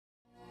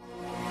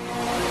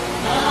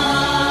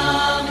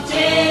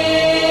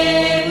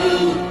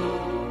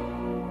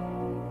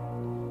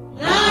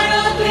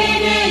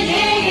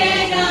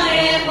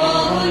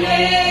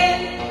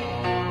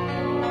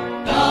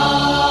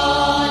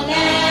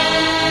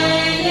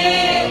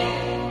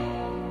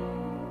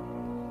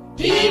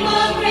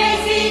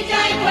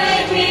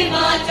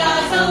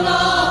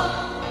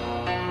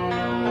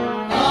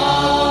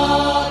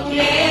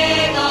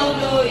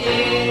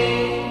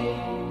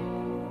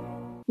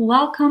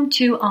Welcome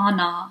to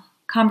Anna,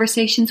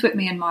 Conversations with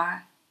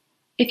Myanmar.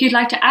 If you'd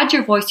like to add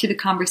your voice to the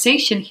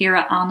conversation here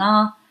at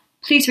Anna,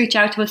 please reach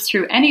out to us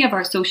through any of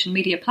our social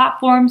media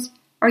platforms,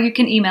 or you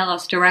can email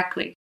us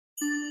directly.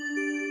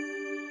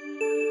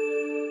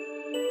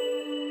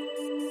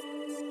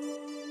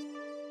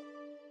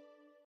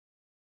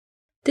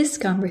 This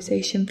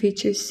conversation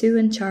features Hsu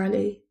and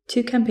Charlie,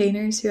 two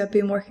campaigners who have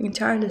been working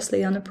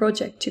tirelessly on a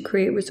project to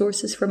create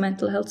resources for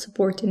mental health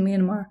support in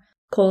Myanmar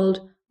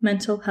called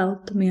Mental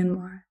Health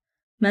Myanmar.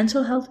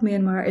 Mental Health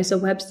Myanmar is a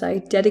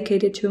website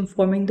dedicated to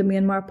informing the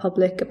Myanmar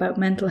public about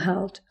mental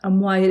health and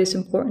why it is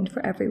important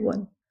for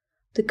everyone.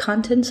 The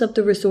contents of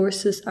the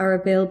resources are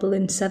available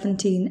in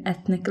 17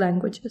 ethnic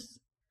languages.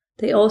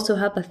 They also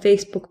have a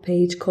Facebook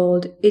page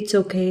called It's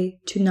Okay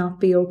to Not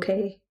Be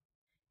Okay.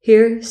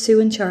 Here, Hsu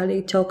and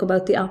Charlie talk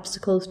about the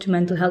obstacles to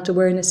mental health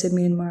awareness in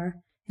Myanmar,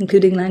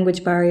 including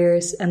language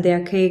barriers and the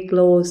archaic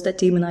laws that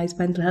demonise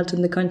mental health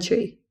in the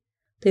country.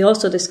 They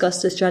also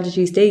discuss the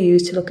strategies they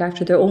use to look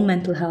after their own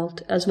mental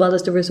health, as well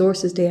as the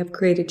resources they have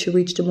created to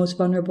reach the most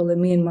vulnerable in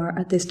Myanmar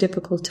at this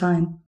difficult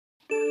time.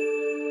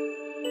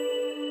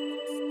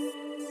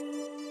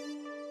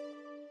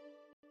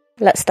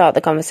 Let's start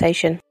the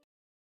conversation.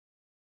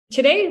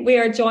 Today we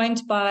are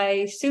joined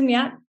by Hsu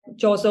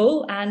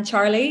Charlie, and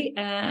Charlie,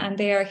 and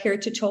they are here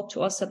to talk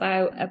to us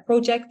about a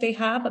project they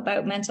have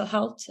about mental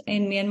health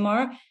in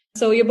Myanmar.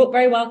 So you're both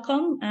very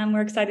welcome, and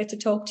we're excited to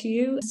talk to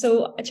you.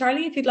 So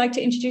Charlie, if you'd like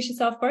to introduce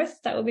yourself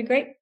first, that would be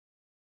great.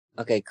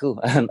 Okay, cool.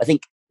 I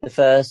think the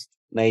first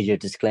major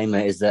disclaimer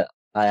is that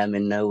I am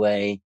in no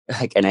way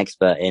like an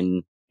expert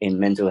in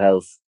mental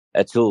health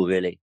at all,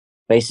 really.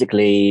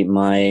 Basically,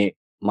 my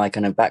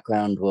kind of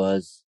background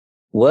was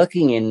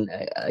working in,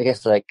 I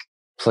guess, like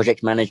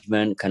project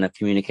management, kind of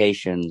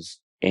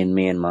communications in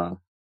Myanmar.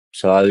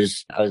 So I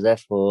was there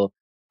for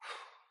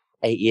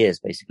 8 years,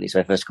 basically. So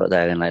I first got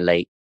there in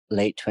like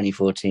late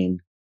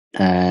 2014.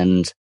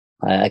 And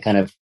I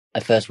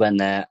first went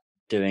there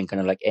doing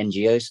kind of like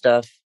NGO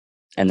stuff.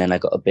 And then I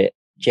got a bit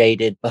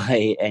jaded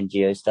by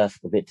NGO stuff,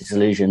 a bit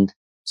disillusioned.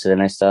 So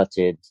then I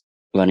started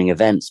running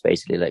events,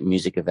 basically like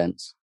music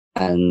events.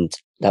 And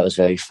that was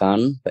very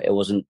fun, but I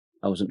wasn't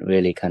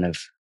really kind of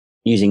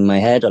using my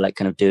head or like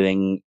kind of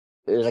doing,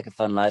 it was like a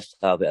fun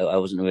lifestyle, but I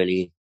wasn't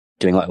really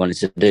doing what I wanted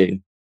to do.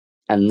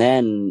 And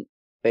then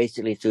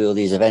basically through all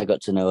these events, I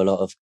got to know a lot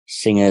of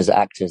singers,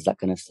 actors, that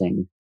kind of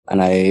thing.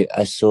 And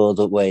I saw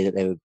the way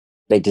that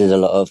they did a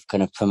lot of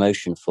kind of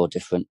promotion for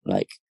different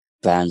like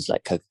brands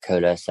like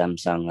Coca-Cola,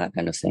 Samsung, that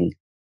kind of thing.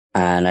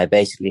 And I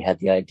basically had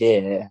the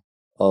idea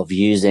of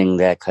using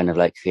their kind of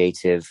like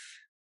creative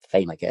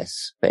fame, I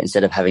guess, but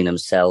instead of having them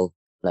sell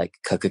like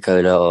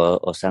Coca-Cola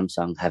or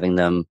Samsung, having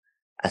them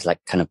as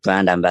like kind of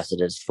brand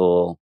ambassadors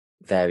for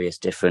various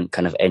different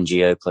kind of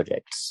NGO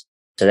projects.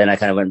 So then I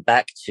kind of went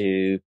back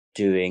to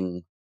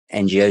doing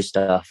NGO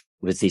stuff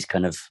with these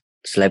kind of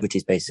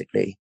celebrities,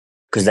 basically,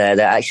 because they're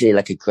actually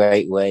like a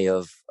great way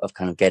of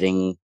kind of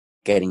getting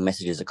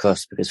messages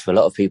across, because for a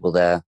lot of people,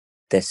 they're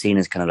seen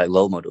as kind of like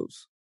role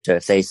models. So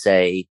if they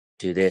say,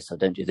 do this or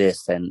don't do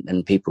this,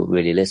 then people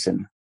really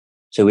listen.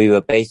 So we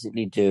were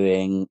basically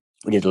we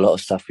did a lot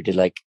of stuff. We did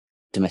like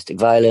domestic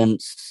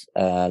violence,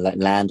 like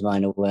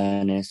landmine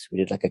awareness. We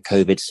did like a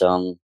COVID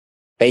song,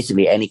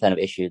 basically any kind of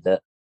issue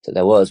that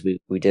there was,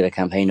 we did a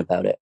campaign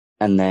about it.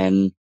 And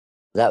then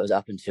that was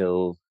up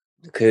until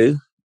the coup.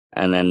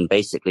 And then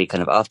basically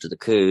kind of after the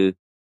coup,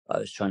 I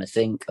was trying to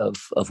think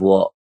of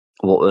what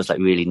was like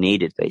really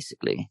needed,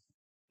 basically.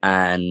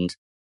 And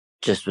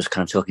just was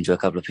kind of talking to a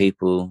couple of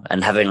people,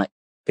 and having like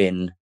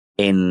been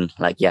in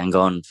like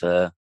Yangon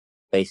for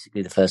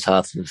basically the first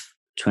half of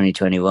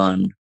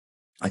 2021,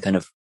 I kind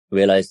of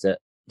realized that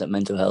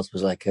mental health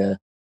was like a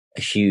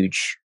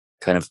huge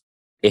kind of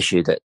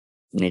issue that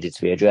needed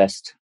to be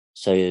addressed.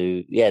 So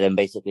yeah, then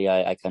basically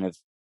I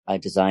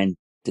designed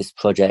this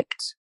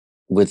project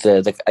with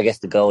I guess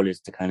the goal is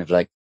to kind of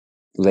like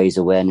raise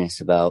awareness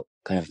about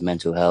kind of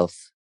mental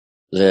health.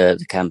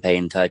 The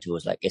campaign title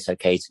was like, It's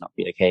Okay to Not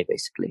Be Okay,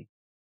 basically.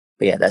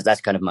 But yeah,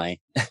 that's kind of my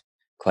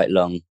quite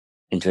long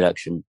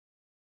introduction.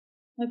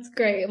 That's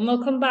great. And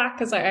we'll come back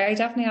because I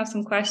definitely have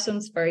some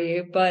questions for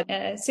you. But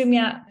Hsu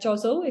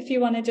Charlie, if you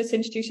want to just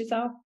introduce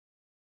yourself.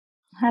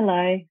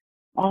 Hello.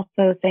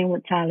 Also, same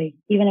with Charlie.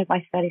 Even if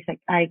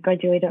I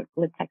graduated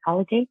with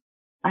psychology,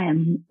 I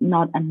am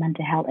not a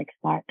mental health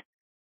expert.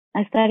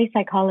 I study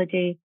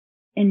psychology.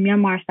 In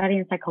Myanmar,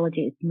 studying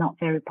psychology is not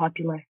very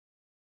popular.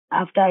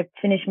 After I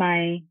finished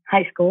my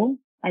high school,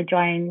 I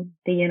joined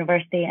the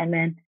university, and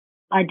then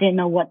I didn't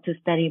know what to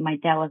study. My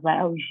dad was like,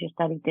 oh, you should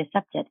study this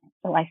subject.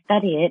 So I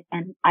studied it,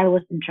 and I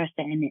was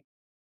interested in it.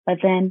 But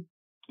then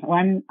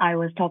when I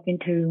was talking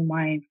to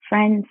my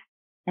friends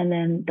and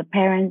then the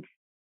parents,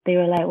 they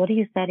were like, what do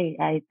you study?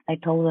 I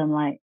told them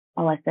like,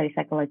 oh, I study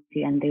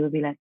psychology. And they would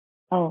be like,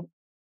 oh,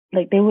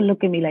 like they would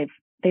look at me like,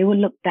 they would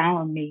look down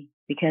on me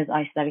because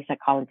I study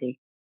psychology.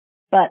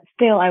 But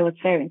still, I was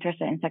very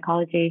interested in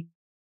psychology.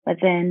 But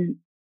then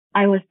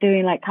I was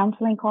doing like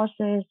counseling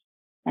courses,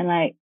 and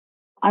like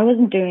I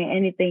wasn't doing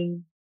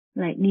anything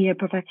like near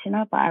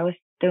professional, but I was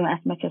doing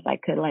as much as I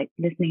could, like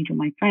listening to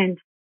my friends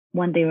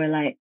when they were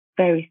like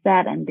very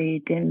sad and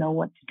they didn't know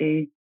what to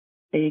do.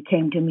 They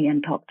came to me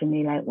and talked to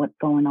me like what's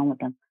going on with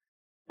them.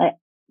 Like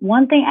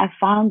one thing I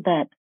found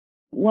that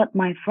what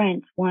my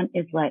friends want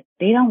is like,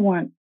 they don't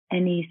want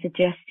any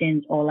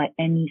suggestions or like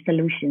any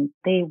solutions.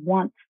 They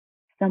want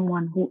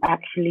someone who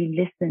actually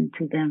listens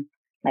to them,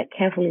 like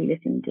carefully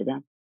listen to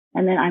them.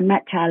 And then I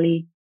met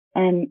Charlie,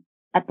 and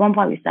at one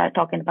point we started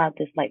talking about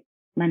this like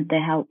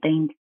mental health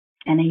thing.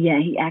 And then, yeah,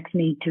 he asked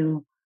me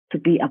to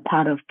be a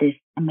part of this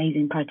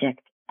amazing project,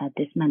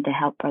 this mental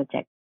health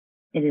project.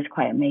 It is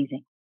quite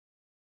amazing.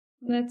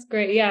 That's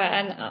great. Yeah.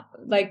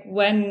 And like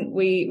when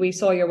we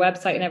saw your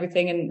website and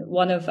everything, and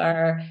one of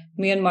our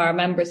Myanmar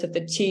members of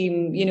the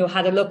team, you know,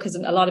 had a look, because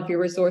a lot of your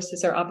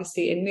resources are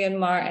obviously in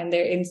Myanmar and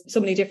they're in so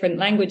many different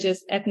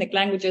languages, ethnic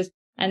languages.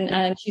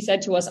 And she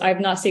said to us, I've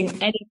not seen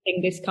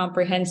anything this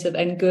comprehensive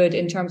and good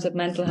in terms of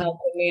mental health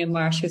in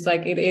Myanmar. She was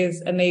like, it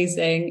is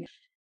amazing.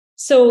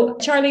 So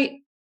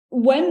Charlie,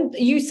 when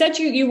you said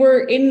you were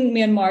in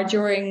Myanmar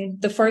during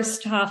the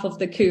first half of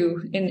the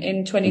coup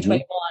in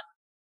 2021,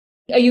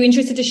 Are you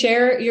interested to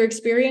share your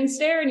experience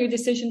there and your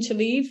decision to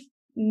leave?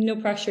 No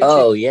pressure.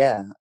 Oh,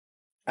 yeah.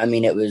 I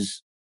mean, it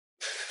was,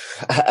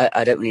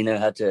 I don't really know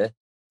how to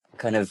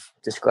kind of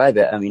describe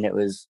it. I mean, it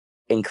was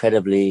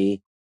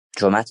incredibly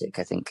dramatic,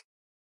 I think.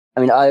 I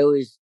mean, I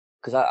always,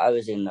 because I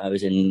was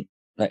in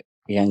like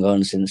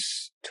Yangon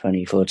since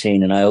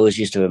 2014, and I always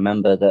used to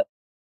remember that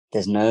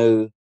there's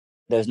no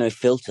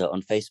filter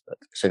on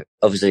Facebook. So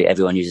obviously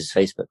everyone uses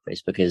Facebook.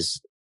 Facebook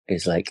is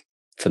like,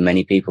 for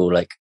many people,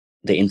 like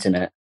the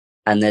internet.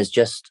 And there was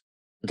just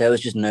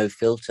no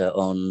filter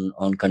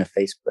on kind of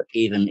Facebook,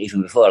 even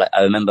before. Like,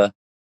 I remember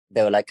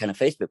there were like kind of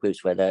Facebook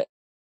groups where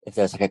if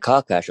there's like a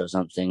car crash or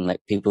something,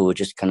 like people would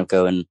just kind of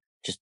go and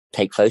just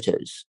take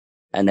photos,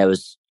 and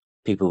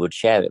people would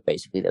share it.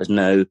 Basically, there was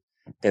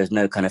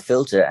no kind of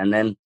filter. And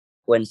then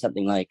when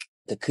something like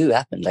the coup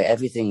happened, like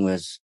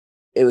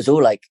it was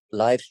all like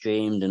live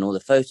streamed, and all the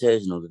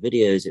photos and all the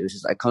videos. It was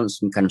just a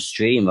constant kind of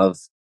stream of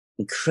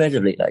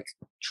incredibly like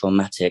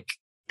traumatic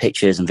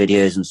pictures and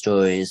videos and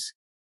stories.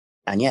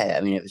 And yeah,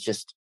 I mean, it was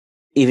just,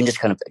 even just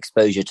kind of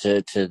exposure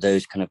to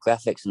those kind of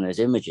graphics and those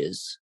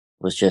images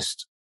was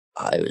just,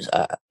 I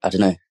don't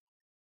know,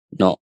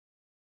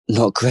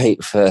 not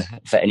great for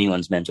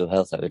anyone's mental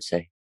health, I would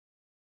say.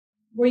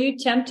 Were you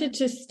tempted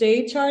to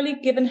stay, Charlie,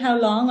 given how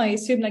long? I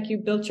assume like you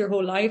built your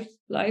whole life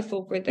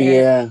over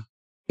there.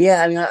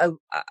 Yeah. I mean,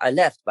 I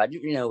left, but I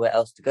didn't really know where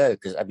else to go,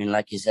 because I mean,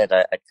 like you said,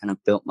 I kind of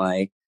built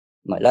my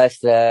life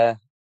there.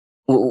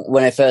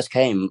 When I first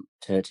came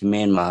to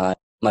Myanmar,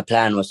 my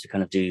plan was to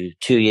kind of do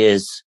 2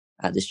 years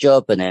at this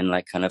job, and then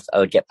like kind of I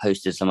would get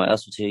posted somewhere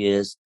else for 2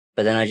 years.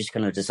 But then I just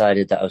kind of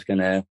decided that I was going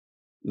to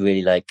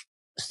really like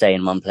stay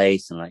in one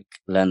place and like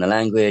learn the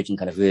language and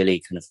kind of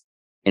really kind of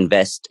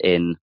invest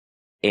in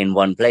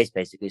one place,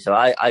 basically. So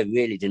I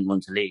really didn't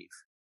want to leave.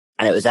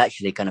 And it was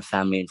actually kind of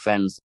family and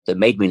friends that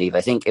made me leave.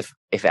 I think if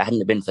it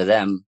hadn't been for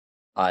them,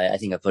 I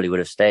think I probably would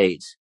have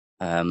stayed.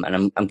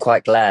 And I'm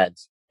quite glad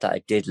that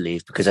I did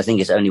leave, because I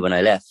think it's only when I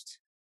left,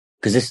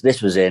 because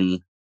this was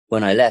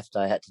when I left,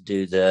 I had to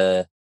do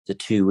the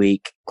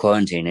 2-week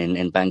quarantine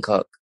in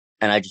Bangkok.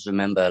 And I just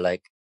remember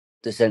like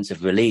the sense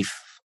of relief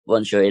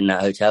once you're in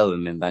that hotel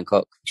room in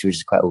Bangkok, which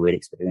was quite a weird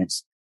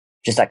experience.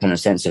 Just that kind of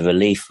sense of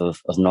relief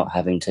of not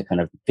having to kind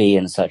of be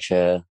in such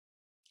a,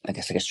 I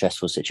guess, like a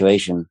stressful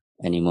situation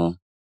anymore.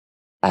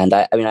 And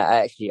I mean,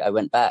 I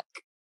went back.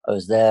 I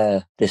was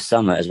there this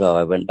summer as well.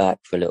 I went back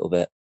for a little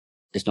bit.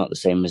 It's not the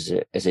same as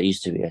it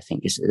used to be. I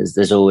think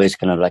there's always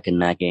kind of like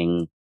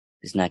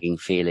this nagging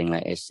feeling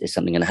like is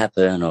something going to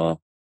happen,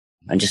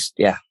 and just,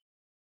 yeah.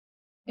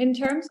 In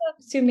terms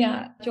of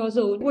Sumya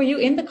Jozo, were you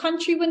in the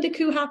country when the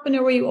coup happened,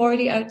 or were you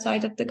already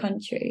outside of the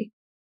country?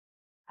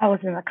 I was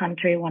in the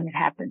country when it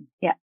happened.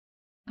 Yeah.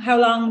 How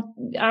long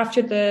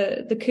after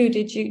the coup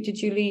did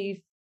you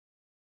leave?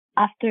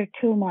 After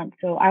 2 months.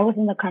 So I was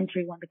in the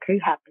country when the coup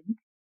happened.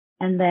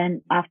 And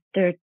then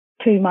after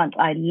 2 months,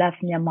 I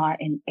left Myanmar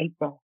in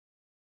April.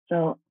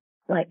 So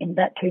like in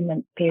that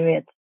 2-month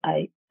period,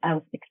 I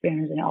was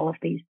experiencing all of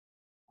these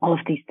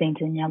things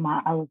in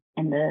Myanmar. I was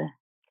in the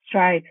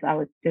strikes. I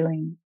was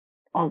doing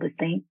all the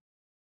things.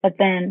 But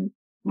then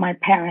my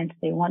parents,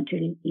 they want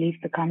to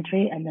leave the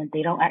country, and then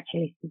they don't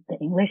actually speak the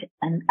English.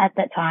 And at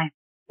that time,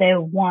 they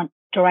want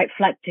direct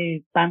flight to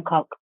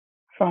Bangkok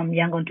from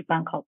Yangon to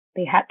Bangkok.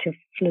 They had to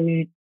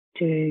fly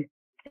to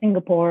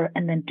Singapore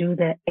and then do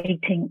the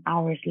 18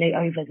 hours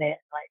layover there,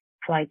 like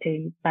fly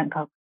to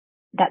Bangkok.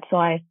 That's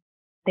why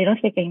they don't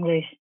speak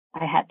English.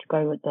 I had to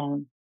go with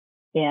them.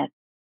 Yeah.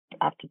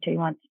 After 2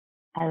 months,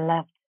 I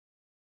left.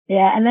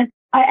 Yeah. And then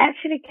I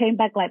actually came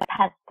back like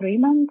past 3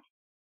 months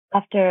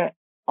after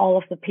all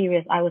of the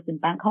periods I was in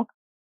Bangkok.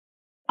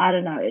 I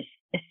don't know.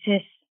 It's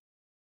just,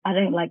 I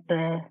don't like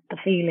the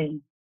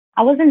feeling.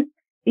 I wasn't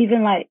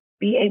even like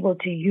be able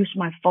to use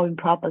my phone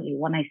properly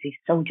when I see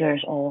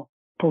soldiers or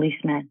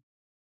policemen.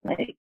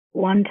 Like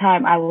one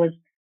time I was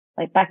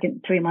like back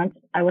in 3 months,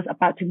 I was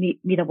about to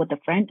meet up with a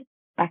friend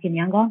back in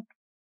Yangon.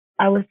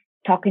 I was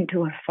talking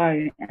to her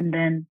phone. And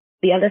then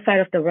the other side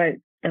of the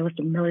road, there was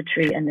the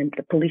military and then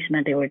the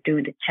policemen, they were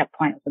doing the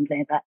checkpoint or something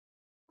like that.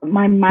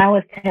 My mind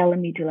was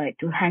telling me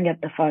to hang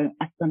up the phone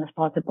as soon as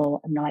possible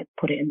and like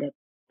put it in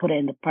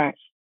the purse.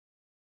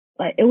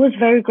 Like, it was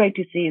very great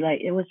to see.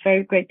 Like, it was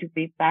very great to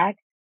be back,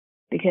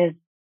 because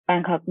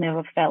Bangkok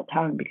never felt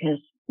home, because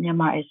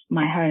Myanmar is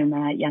my home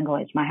and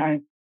Yangon is my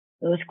home.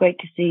 It was great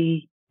to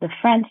see the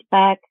friends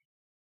back.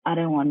 I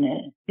don't want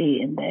to be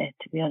in there,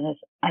 to be honest.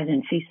 I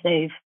didn't feel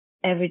safe.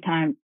 Every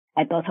time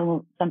I thought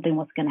something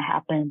was going to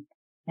happen.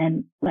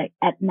 And like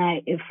at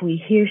night, if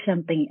we hear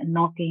something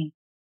knocking,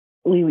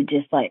 we would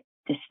just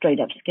straight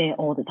up scare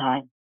all the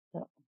time.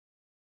 So.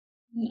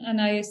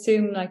 And I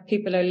assume like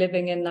people are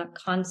living in that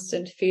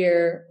constant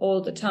fear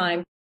all the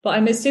time. But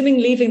I'm assuming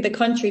leaving the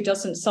country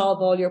doesn't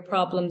solve all your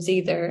problems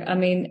either. I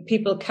mean,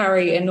 people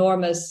carry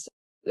enormous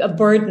a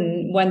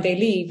burden when they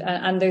leave,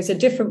 and there's a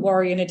different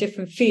worry and a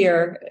different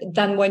fear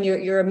than when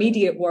your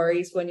immediate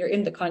worries when you're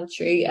in the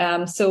country.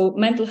 So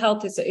mental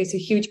health is a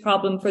huge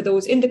problem for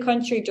those in the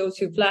country, those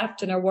who've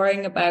left and are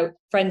worrying about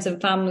friends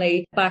and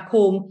family back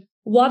home.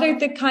 What are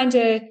the kind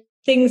of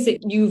things that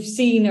you've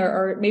seen,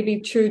 or maybe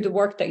through the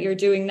work that you're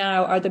doing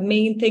now, are the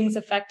main things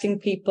affecting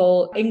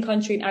people in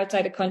country and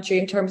outside of country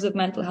in terms of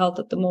mental health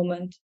at the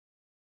moment?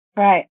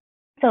 Right.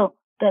 So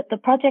the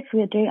projects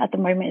we're doing at the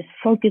moment is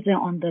focusing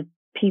on the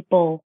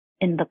people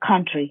in the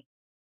country,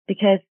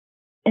 because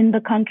in the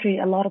country,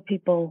 a lot of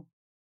people,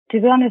 to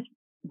be honest,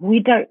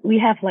 we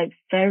have like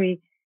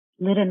very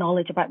little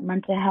knowledge about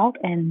mental health,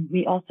 and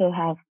we also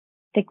have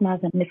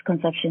stigmas and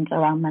misconceptions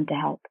around mental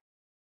health.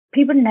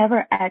 People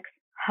never ask,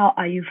 how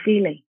are you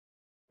feeling?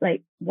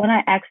 Like when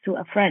I ask to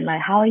a friend, like,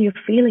 how are you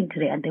feeling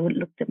today? And they would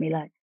look at me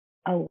like,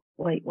 oh,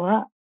 wait,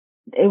 what?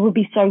 It would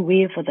be so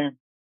weird for them.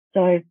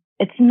 So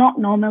it's not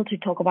normal to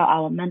talk about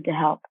our mental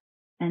health.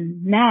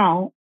 And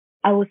now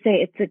I would say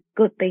it's a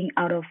good thing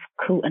out of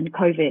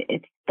COVID.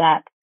 It's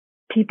that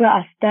people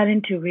are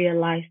starting to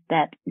realize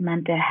that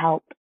mental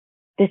health,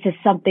 this is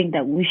something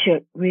that we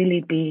should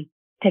really be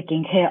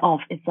taking care of.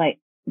 It's like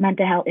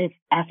mental health is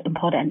as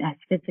important as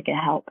physical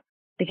health,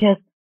 because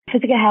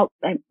physical health,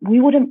 like, we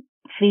wouldn't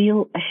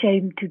feel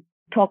ashamed to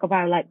talk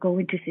about like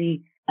going to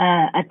see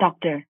a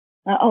doctor.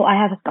 Oh,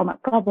 I have a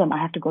stomach problem, I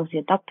have to go see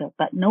a doctor.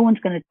 But no one's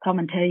going to come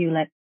and tell you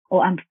like, oh,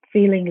 I'm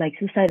feeling like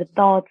suicidal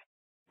thoughts,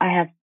 I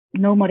have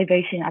no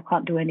motivation, I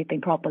can't do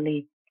anything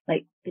properly.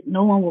 Like,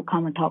 no one will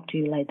come and talk to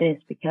you like this,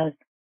 because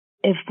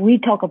if we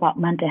talk about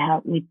mental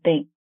health, we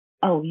think,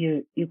 oh,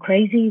 you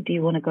crazy? Do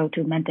you want to go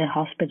to a mental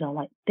hospital?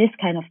 Like this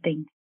kind of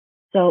thing.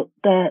 So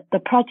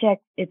the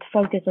project, it's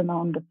focusing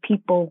on the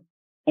people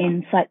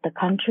inside the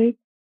country,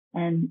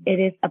 and it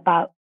is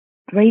about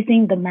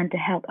raising the mental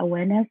health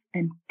awareness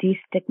and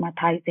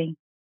destigmatizing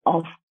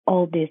of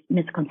all these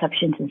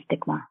misconceptions and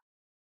stigma.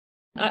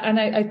 And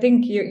I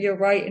think you're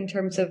right in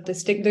terms of the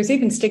stigma. There's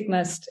even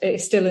stigma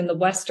still in the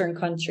Western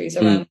countries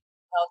around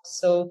health.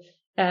 So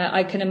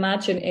I can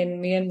imagine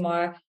in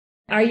Myanmar,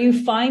 are you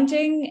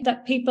finding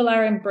that people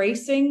are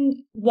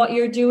embracing what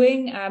you're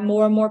doing?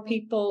 More and more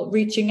people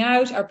reaching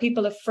out? Are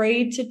people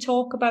afraid to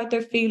talk about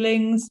their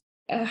feelings?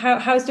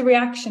 How's the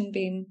reaction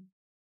been?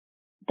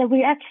 The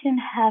reaction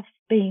has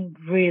been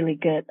really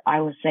good,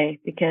 I would say,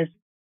 because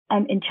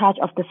I'm in charge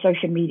of the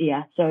social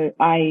media. So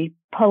I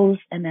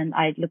post and then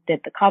I looked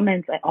at the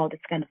comments and all this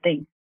kind of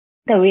thing.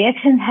 The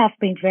reaction have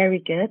been very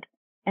good,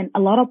 and a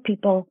lot of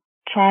people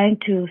trying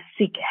to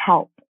seek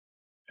help.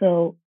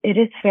 So it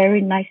is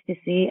very nice to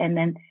see. And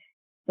then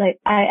like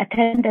I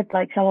attended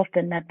like some of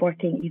the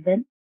networking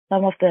events,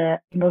 some of the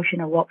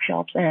emotional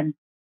workshops, and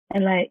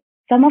like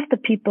some of the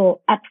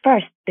people at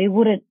first, they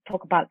wouldn't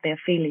talk about their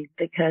feelings,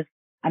 because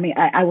I mean,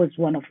 I was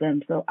one of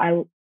them. So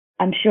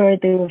I'm sure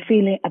they were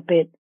feeling a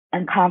bit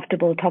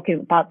uncomfortable talking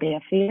about their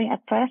feeling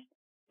at first.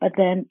 But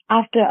then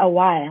after a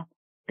while,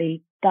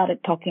 they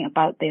started talking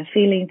about their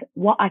feelings.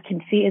 What I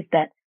can see is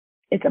that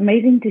it's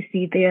amazing to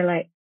see they're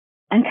like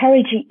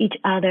encouraging each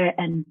other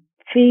and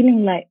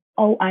feeling like,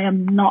 oh, I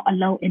am not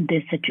alone in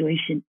this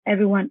situation.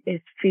 Everyone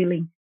is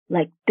feeling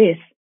like this.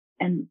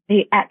 And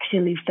they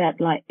actually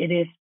felt like it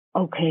is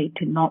okay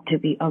to not to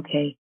be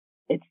okay.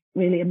 It's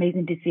really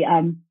amazing to see.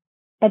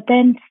 But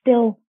then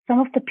still, some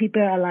of the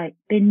people are like,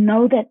 they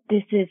know that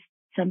this is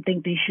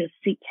something they should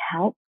seek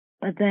help.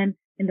 But then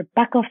in the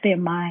back of their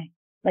mind,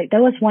 like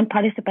there was one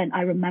participant,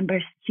 I remember,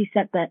 she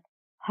said that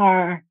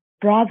her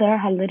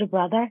little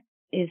brother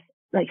is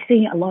like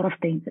seeing a lot of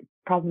things,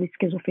 probably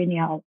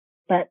schizophrenia,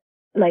 but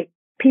like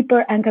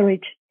people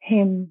encourage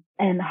him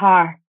and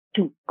her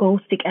to go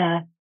seek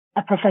a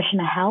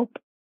professional help,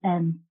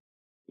 and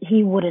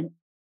he wouldn't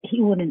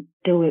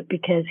do it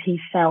because he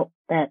felt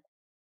that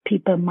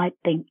people might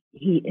think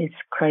he is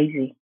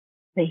crazy,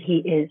 that he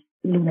is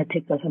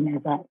lunatic or something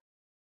like that.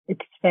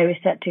 It's very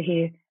sad to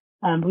hear.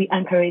 We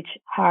encourage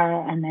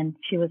her, and then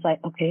she was like,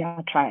 okay,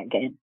 I'll try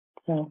again.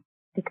 So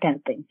this kind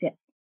of things, yeah.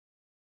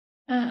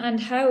 And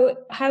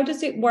how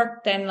does it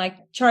work then?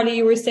 Like, Charlie,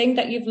 you were saying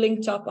that you've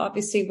linked up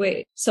obviously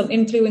with some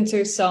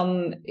influencers,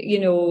 some,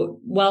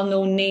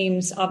 well-known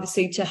names,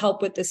 obviously, to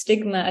help with the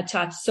stigma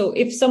attached. So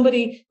if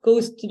somebody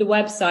goes to the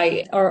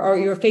website or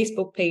your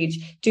Facebook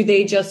page, do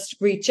they just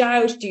reach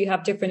out? Do you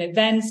have different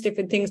events,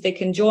 different things they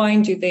can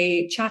join? Do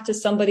they chat to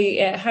somebody?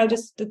 How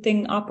does the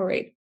thing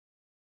operate?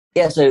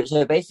 Yeah,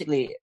 so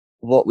basically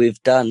what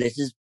we've done, this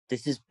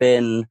has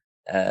been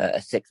a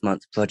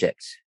 6-month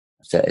project.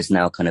 So it's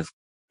now kind of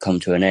come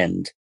to an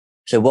end.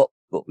 So what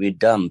we'd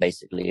done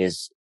basically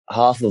is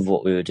half of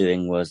what we were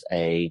doing was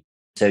a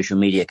social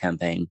media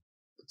campaign.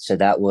 So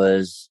that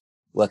was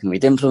working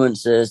with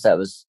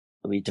influencers.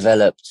 We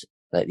developed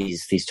like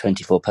these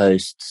 24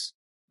 posts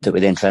that we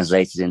then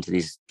translated into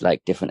these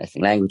like different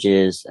ethnic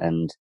languages,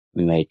 and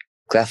we made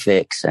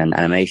graphics and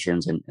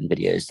animations and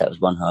videos. That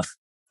was one half.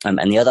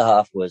 And the other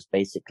half was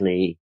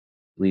basically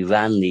we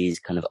ran these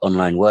kind of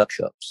online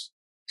workshops.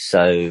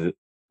 So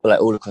like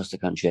all across the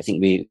country, I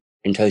think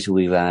in total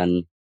we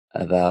ran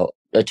about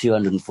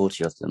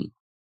 240 of them.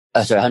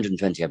 Sorry,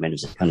 120. I mean, it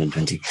was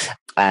 120.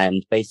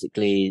 And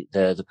basically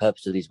the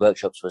purpose of these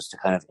workshops was to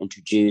kind of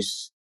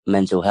introduce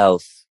mental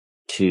health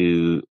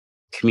to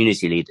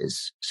community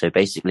leaders. So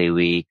basically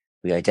we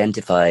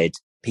identified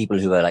people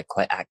who are like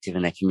quite active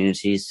in their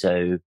communities.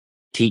 So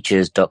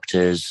teachers,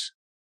 doctors,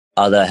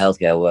 other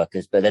healthcare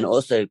workers, but then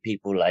also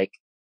people like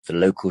the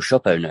local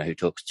shop owner who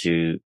talks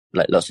to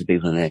like lots of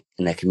people in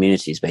their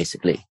communities,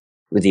 basically,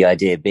 with the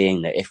idea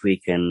being that if we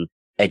can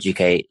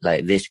educate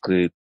like this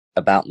group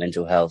about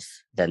mental health,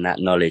 then that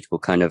knowledge will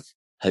kind of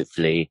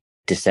hopefully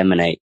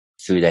disseminate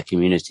through their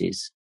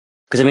communities.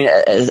 Because I mean,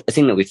 a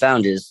thing that we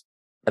found is,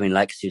 I mean,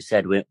 like Hsu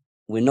said, we're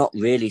not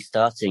really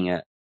starting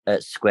at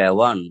square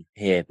one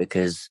here,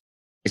 because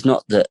it's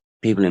not that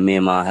people in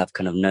Myanmar have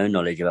kind of no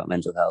knowledge about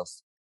mental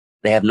health.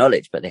 They have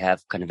knowledge, but they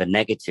have kind of a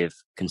negative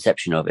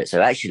conception of it.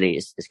 So actually,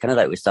 it's kind of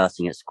like we're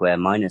starting at square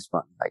minus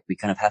one. Like we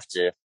kind of have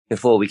to,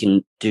 before we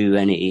can do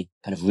any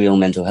kind of real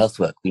mental health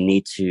work, we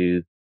need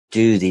to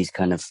do these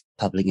kind of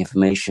public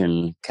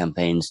information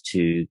campaigns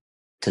to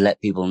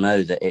let people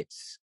know that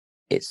it's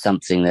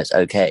something that's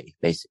okay,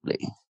 basically.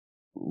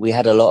 We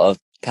had a lot of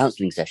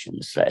counseling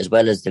sessions, as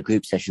well as the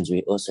group sessions.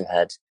 We also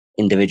had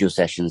individual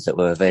sessions that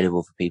were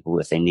available for people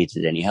if they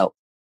needed any help.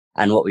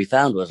 And what we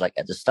found was, like,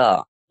 at the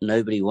start,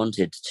 nobody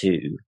wanted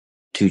to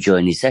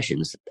join these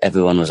sessions.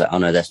 Everyone was like, oh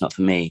no, that's not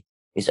for me.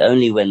 It's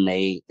only when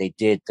they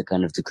did the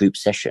kind of the group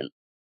session,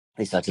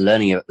 they started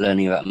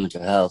learning about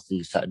mental health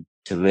and started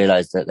to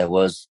realize that there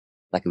was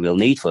like a real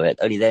need for it.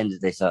 Only then did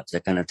they start to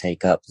kind of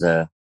take up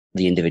the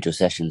individual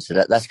sessions. So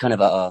that's kind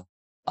of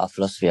our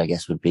philosophy, I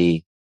guess, would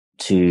be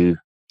to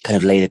kind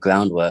of lay the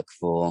groundwork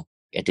for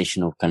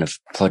additional kind of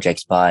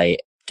projects by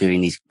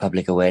doing these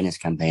public awareness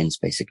campaigns,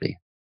 basically.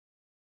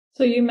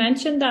 So you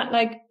mentioned that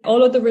like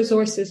all of the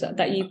resources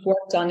that you've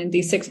worked on in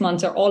these 6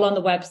 months are all on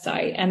the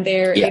website, and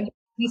they're in,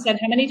 you said,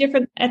 how many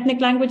different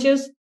ethnic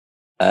languages?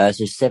 So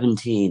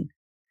 17.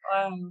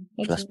 Wow.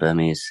 Plus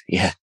Burmese.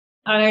 Yeah.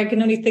 I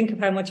can only think of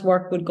how much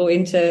work would go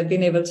into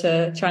being able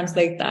to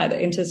translate that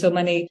into so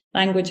many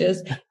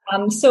languages.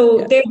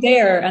 So they're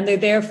there, and they're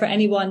there for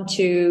anyone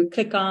to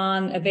click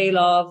on, avail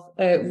of,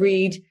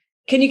 read.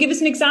 Can you give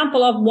us an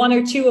example of one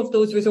or two of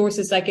those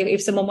resources? Like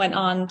if someone went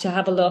on to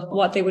have a look,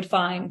 what they would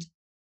find?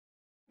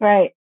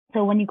 Right.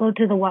 So when you go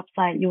to the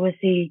website, you will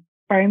see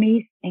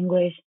Burmese,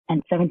 English,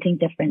 and 17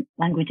 different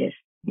languages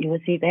you will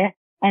see there.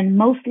 And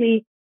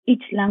mostly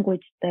each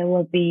language, there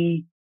will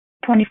be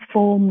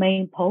 24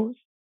 main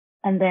posts,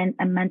 and then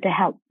a mental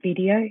health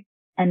video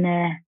and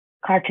a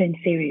cartoon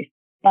series.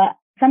 But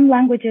some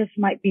languages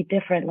might be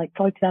different. Like,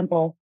 for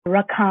example,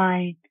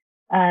 Rakhine,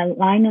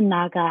 Line and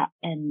Naga,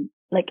 and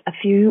like a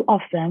few of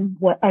them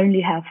will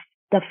only have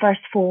the first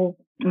 4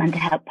 mental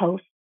health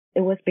posts.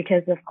 It was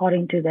because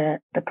according to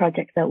the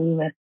projects that we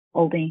were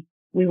holding,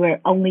 we were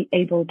only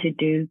able to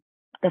do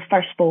the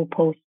first 4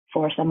 posts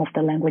for some of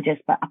the languages.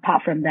 But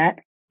apart from that,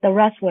 the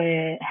rest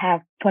will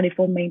have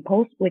 24 main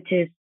posts, which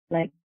is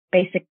like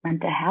basic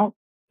mental health.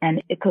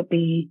 And it could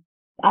be,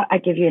 I'll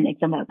give you an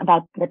example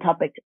about the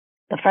topic.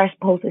 The first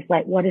post is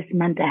like, what is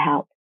mental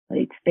health?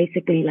 It's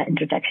basically like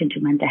introduction to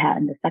mental health.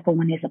 And the second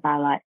one is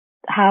about like,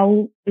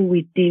 how do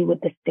we deal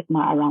with the stigma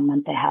around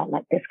mental health?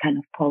 Like this kind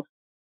of post.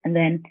 And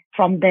then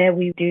from there,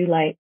 we do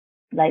like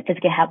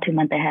physical health to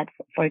mental health.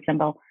 For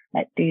example,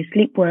 like, do you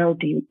sleep well?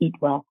 Do you eat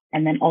well?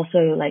 And then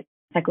also like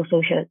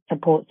psychosocial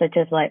support, such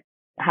as like,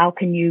 how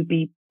can you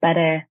be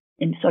better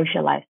in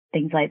social life?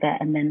 Things like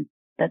that. And then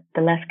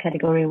the last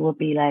category will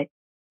be like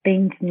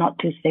things not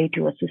to say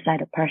to a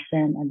suicidal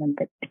person, and then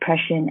the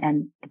depression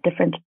and the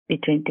difference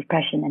between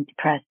depression and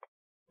depressed,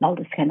 all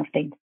this kind of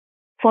things.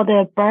 For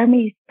the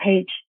Burmese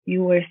page,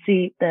 you will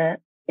see the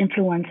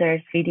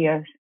influencers'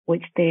 videos,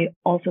 which they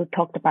also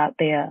talked about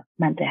their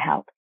mental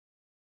health.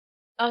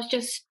 I was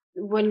just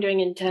wondering,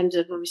 in terms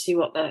of obviously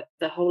what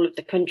the whole of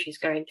the country is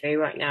going through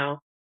right now,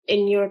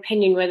 in your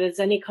opinion, whether there's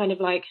any kind of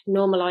like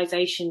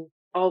normalization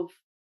of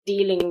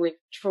dealing with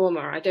trauma.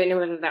 I don't know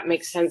whether that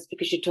makes sense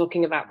because you're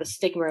talking about the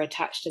stigma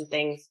attached and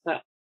things,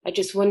 but I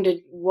just wondered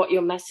what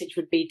your message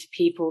would be to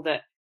people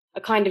that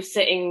are kind of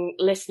sitting,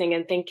 listening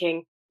and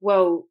thinking,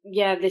 well,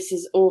 yeah, this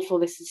is awful.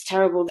 This is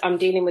terrible. I'm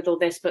dealing with all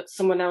this, but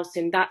someone else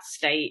in that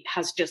state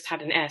has just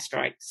had an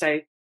airstrike. So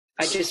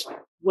I just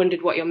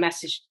wondered what your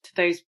message to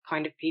those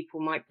kind of people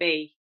might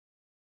be.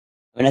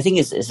 I mean, I think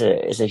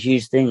it's a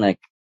huge thing. Like,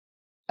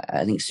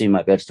 I think Sue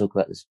might be able to talk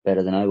about this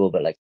better than I will,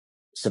 but like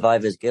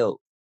survivor's guilt,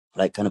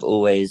 like kind of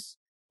always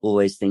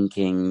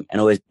thinking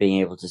and always being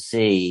able to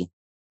see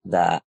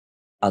that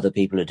other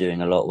people are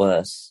doing a lot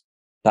worse.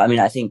 But I mean,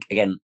 I think,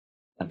 again,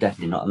 I'm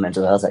definitely not a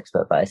mental health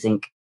expert, but I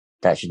think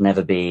that should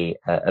never be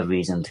a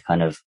reason to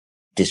kind of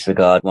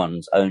disregard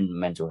one's own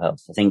mental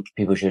health. I think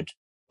people should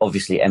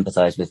obviously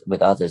empathize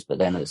with others, but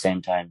then at the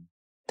same time,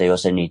 they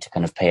also need to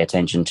kind of pay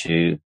attention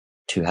to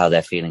how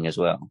they're feeling as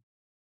well.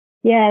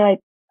 Yeah, like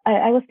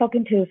I was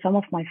talking to some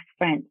of my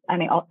friends. I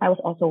mean, I was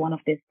also one of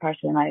this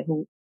person like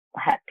who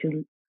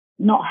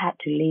not had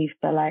to leave,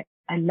 but like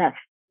I left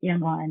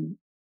Myanmar and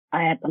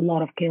I had a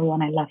lot of guilt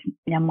when I left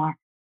Myanmar.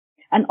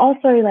 And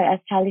also, like as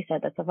Charlie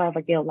said, the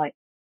survivor guilt, like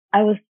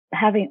I was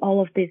having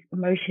all of these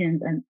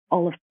emotions and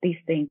all of these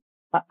things,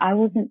 but I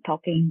wasn't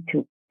talking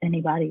to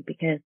anybody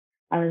because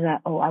I was like,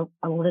 oh,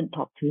 I wouldn't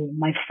talk to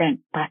my friend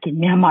back in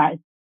Myanmar.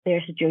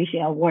 Their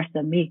situation are worse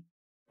than me.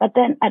 But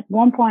then at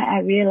one point I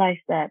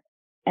realized that,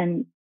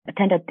 and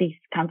attended these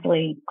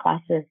counseling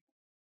classes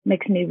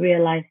makes me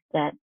realize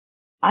that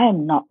I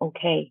am not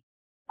okay.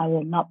 I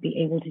will not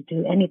be able to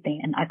do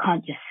anything. And I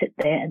can't just sit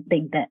there and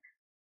think that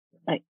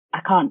like I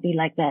can't be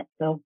like that.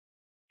 So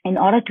in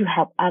order to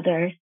help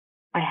others,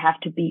 I have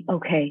to be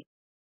okay.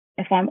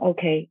 If I'm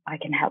okay, I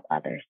can help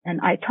others.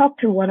 And I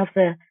talked to one of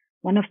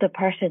the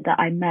person that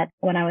I met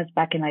when I was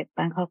back in like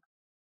Bangkok.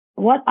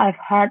 What I've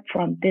heard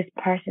from this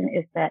person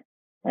is that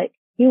like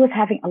he was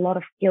having a lot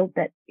of guilt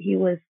that he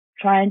was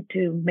trying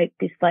to make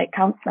this like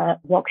counselor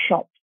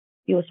workshops.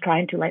 He was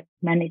trying to like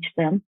manage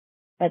them.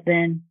 But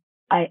then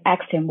I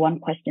asked him one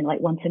question,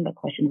 like one simple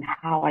question.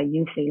 How are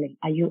you feeling?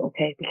 Are you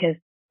okay? Because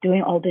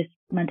doing all this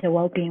mental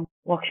well-being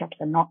workshops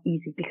are not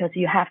easy because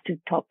you have to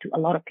talk to a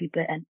lot of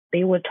people and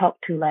they will talk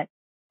to like,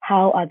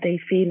 how are they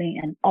feeling?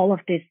 And all of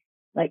this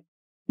like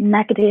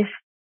negative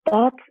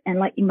thoughts and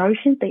like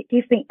emotions,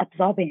 he's been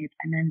absorbing it.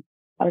 And then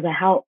I was like,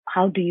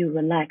 how do you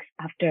relax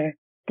after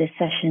these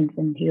sessions?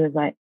 And he was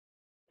like,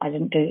 I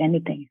didn't do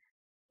anything.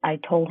 I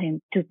told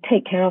him to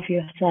take care of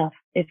yourself.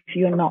 If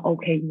you're not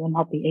okay, you will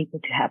not be able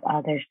to help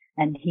others.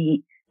 And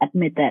he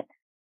admitted that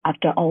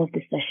after all of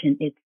this session,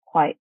 it's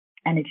quite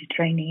energy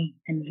draining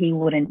and he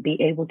wouldn't be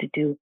able to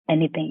do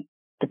anything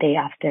the day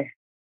after.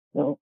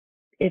 So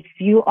if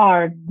you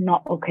are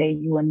not okay,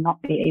 you will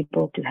not be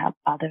able to help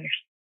others.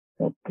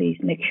 So please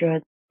make sure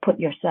put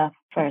yourself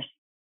first.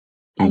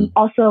 And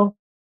also,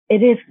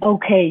 it is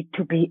okay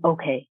to be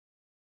okay.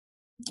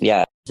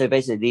 Yeah. So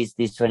basically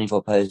these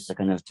 24 posts are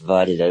kind of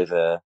divided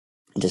over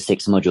into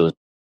 6 modules.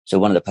 So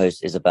one of the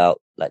posts is about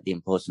like the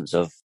importance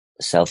of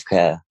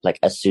self-care. Like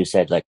as Sue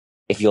said, like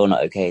if you're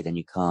not okay, then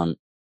you can't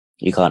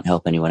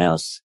help anyone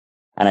else.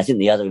 And I think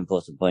the other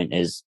important point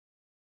is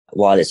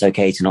while it's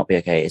okay to not be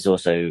okay, it's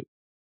also,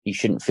 you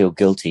shouldn't feel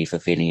guilty for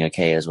feeling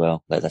okay as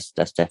well. Like that's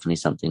definitely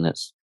something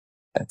that's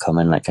a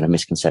common like kind of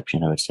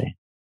misconception, I would say.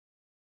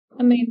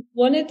 I mean,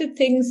 one of the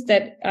things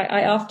that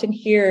I often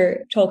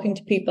hear talking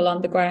to people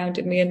on the ground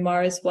in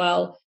Myanmar as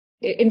well,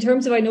 in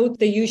terms of, I know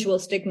the usual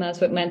stigmas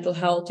with mental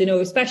health, you know,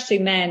 especially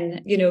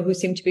men, you know, who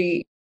seem to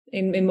be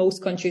in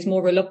most countries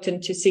more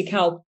reluctant to seek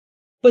help.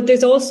 But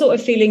there's also a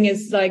feeling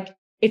is like,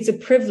 it's a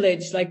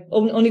privilege, like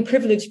only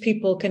privileged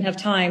people can have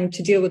time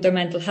to deal with their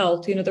mental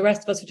health. You know, the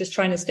rest of us are just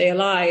trying to stay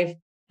alive.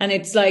 And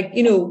it's like,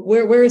 you know,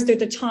 where is there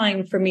the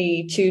time for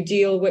me to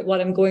deal with what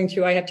I'm going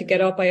through? I have to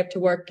get up, I have to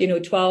work,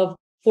 12,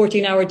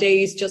 14-hour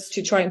days just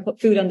to try and put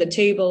food on the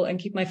table and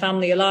keep my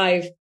family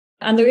alive.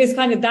 And there is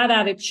kind of that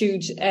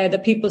attitude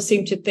that people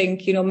seem to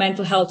think,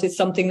 mental health is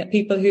something that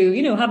people who,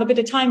 have a bit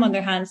of time on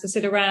their hands to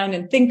sit around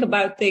and think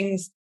about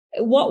things.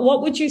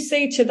 What would you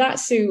say to that,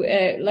 Sue?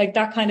 Like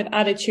that kind of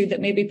attitude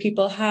that maybe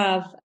people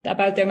have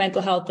about their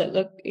mental health, that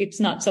look, it's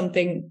not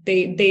something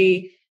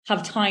they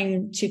have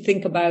time to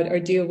think about or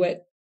deal with.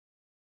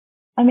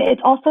 I mean,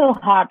 it's also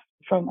hard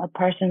from a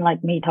person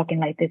like me talking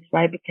like this,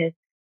 right? Because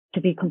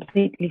to be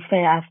completely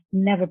fair, I've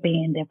never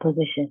been in their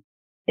position.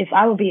 If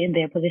I would be in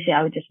their position,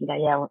 I would just be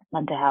like, yeah,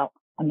 mental health.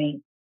 I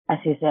mean, as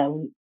you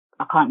said,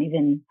 I can't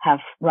even have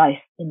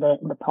rice in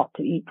the pot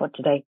to eat for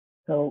today.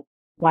 So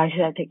why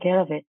should I take care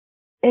of it?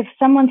 If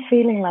someone's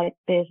feeling like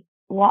this,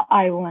 what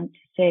I want to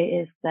say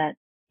is that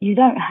you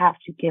don't have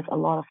to give a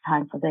lot of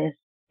time for this.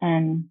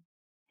 And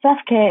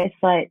self-care is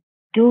like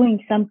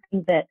doing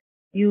something that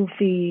you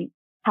feel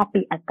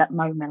happy at that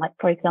moment. Like,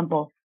 for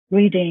example,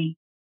 reading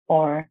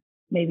or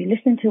maybe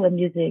listen to a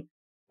music.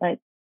 Like,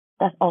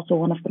 that's also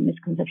one of the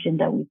misconceptions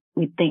that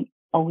we think,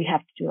 oh, we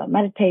have to do like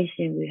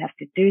meditation. We have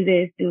to do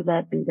this, do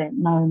that, do that.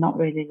 No, not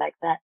really like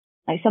that.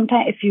 Like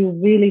sometimes if you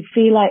really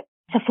feel like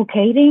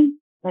suffocating,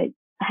 like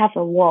have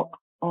a walk,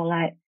 or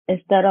like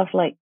instead of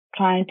like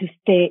trying to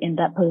stay in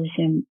that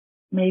position,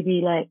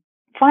 maybe like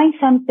find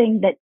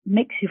something that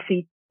makes you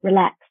feel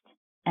relaxed.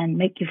 and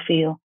make you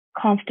feel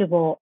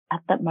comfortable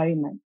at that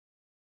moment.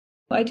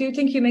 I do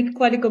think you make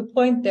quite a good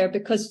point there,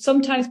 because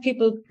sometimes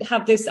people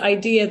have this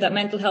idea that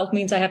mental health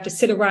means I have to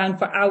sit around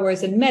for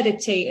hours and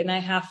meditate, and I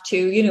have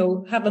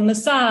to, have a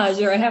massage,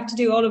 or I have to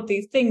do all of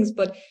these things.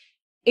 But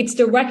it's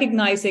the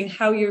recognizing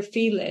how you're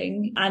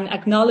feeling and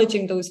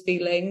acknowledging those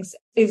feelings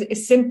is a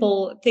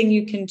simple thing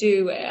you can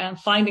do, and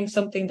finding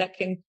something that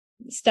can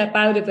step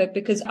out of it.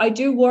 Because I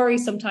do worry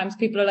sometimes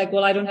people are like,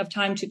 well, I don't have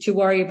time to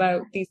worry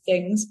about these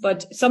things,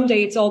 but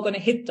someday it's all going to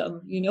hit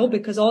them,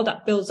 because all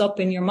that builds up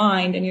in your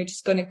mind, and you're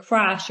just going to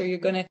crash, or you're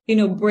going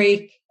to,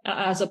 break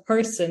as a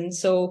person.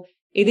 So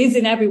it is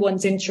in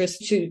everyone's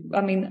interest to,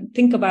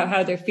 think about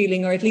how they're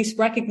feeling, or at least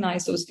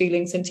recognize those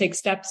feelings and take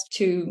steps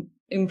to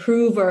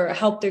improve or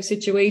help their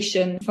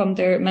situation from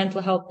their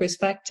mental health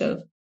perspective.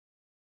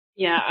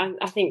 Yeah,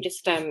 I think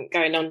just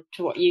going on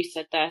to what you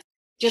said there,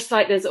 just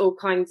like there's all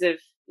kinds of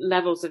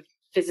levels of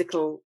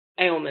physical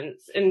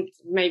ailments, and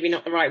maybe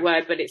not the right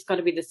word, but it's got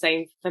to be the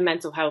same for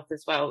mental health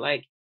as well.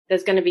 Like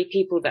there's going to be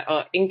people that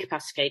are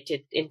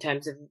incapacitated in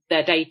terms of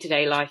their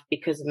day-to-day life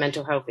because of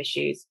mental health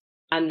issues.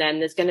 And then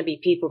there's going to be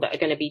people that are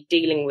going to be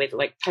dealing with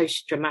like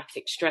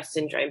post-traumatic stress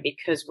syndrome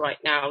because right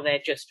now they're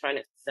just trying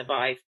to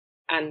survive.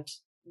 And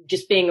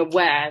just being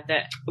aware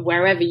that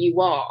wherever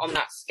you are on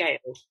that scale,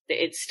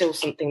 that it's still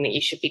something that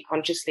you should be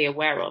consciously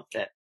aware of,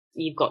 that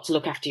you've got to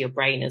look after your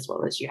brain as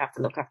well as you have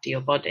to look after your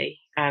body.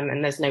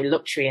 And there's no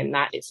luxury in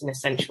that. It's an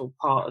essential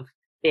part of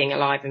being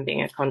alive and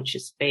being a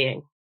conscious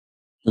being.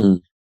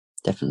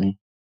 Definitely.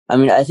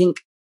 I think,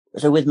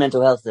 so with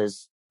mental health,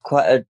 there's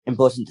quite an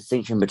important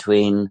distinction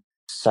between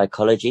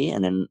psychology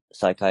and then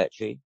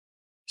psychiatry.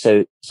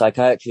 So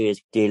psychiatry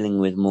is dealing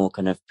with more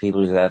kind of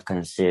people who have kind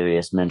of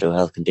serious mental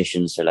health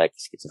conditions. So like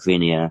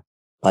schizophrenia,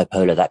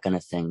 bipolar, that kind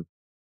of thing.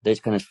 Those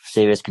kind of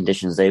serious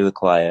conditions, they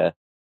require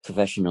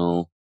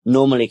professional,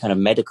 normally kind of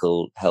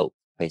medical help,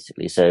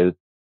 basically. So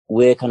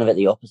we're kind of at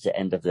the opposite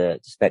end of the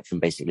spectrum,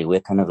 basically. We're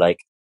kind of like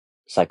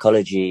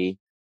psychology,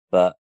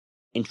 but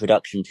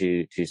introduction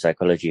to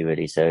psychology,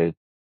 really. So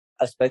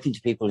I've spoken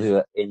to people who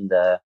are in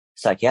the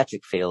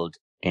psychiatric field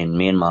in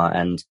Myanmar,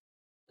 and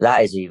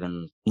that is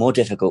even more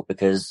difficult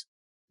because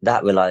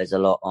that relies a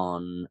lot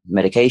on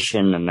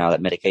medication, and now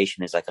that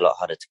medication is like a lot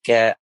harder to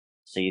get.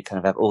 So you kind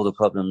of have all the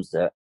problems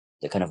that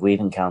kind of we've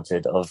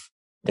encountered of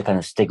the kind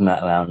of stigma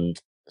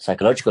around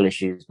psychological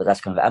issues, but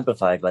that's kind of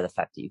amplified by the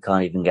fact that you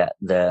can't even get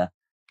the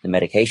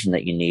medication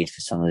that you need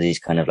for some of these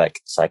kind of like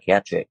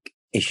psychiatric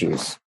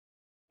issues.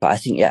 But I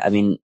think,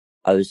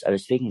 I was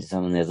speaking to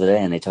someone the other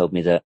day, and they told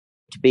me that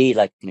to be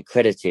like an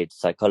accredited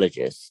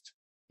psychologist,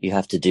 you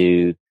have to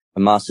do a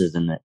master's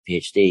and a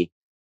PhD.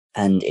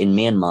 And in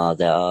Myanmar,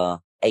 there are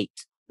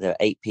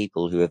eight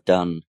people who have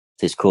done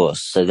this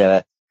course.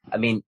 So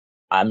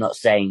I'm not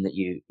saying that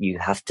you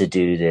have to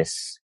do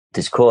this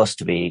course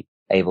to be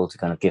able to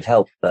kind of give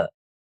help, but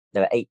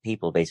there are 8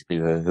 people basically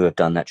who have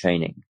done that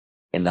training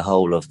in the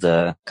whole of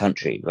the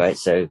country, right?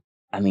 So,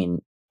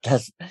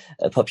 that's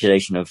a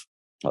population of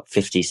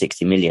 50,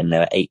 60 million.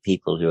 There are 8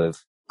 people who have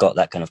got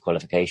that kind of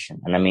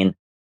qualification. And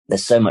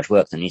there's so much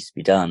work that needs to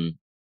be done.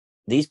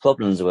 These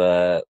problems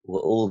were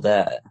all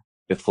there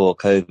before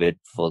COVID,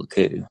 before the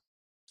coup.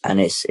 And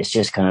it's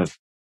just kind of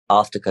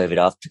after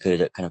COVID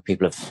that kind of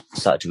people have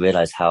started to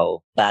realize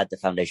how bad the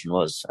foundation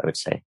was, I would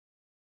say.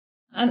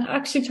 And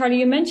actually, Charlie,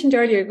 you mentioned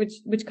earlier,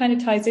 which kind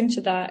of ties into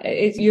that,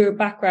 is your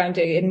background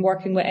in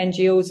working with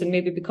NGOs and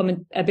maybe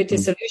becoming a bit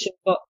disillusioned.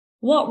 But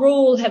what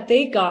role have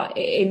they got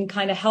in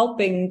kind of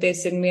helping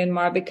this in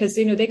Myanmar? Because,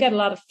 they get a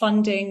lot of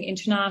funding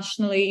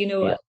internationally,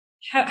 Yeah.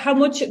 How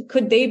much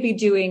could they be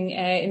doing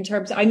in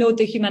terms of, I know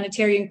the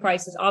humanitarian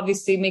crisis,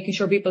 obviously making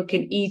sure people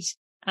can eat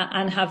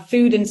and have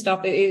food and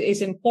stuff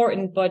is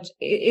important, but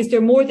is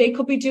there more they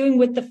could be doing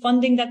with the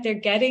funding that they're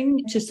getting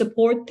to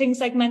support things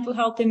like mental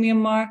health in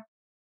Myanmar?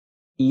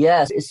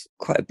 Yes, it's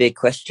quite a big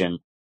question,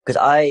 because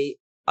I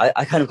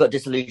kind of got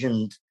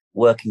disillusioned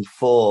working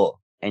for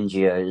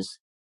NGOs.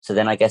 So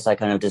then I guess I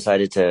kind of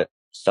decided to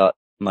start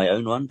my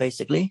own one,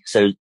 basically.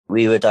 So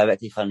we were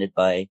directly funded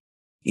by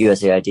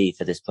USAID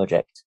for this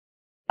project.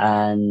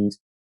 And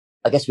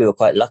I guess we were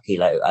quite lucky.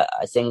 Like,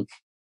 I think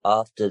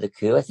after the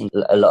coup, I think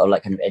a lot of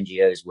like kind of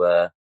NGOs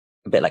were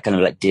a bit like kind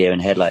of like deer in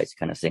headlights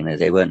kind of thing.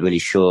 They weren't really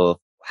sure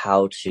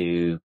how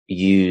to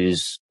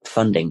use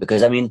funding,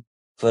 because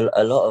for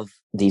a lot of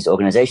these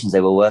organizations,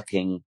 they were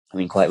working,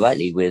 quite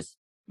rightly with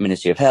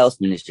Ministry of Health,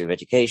 Ministry of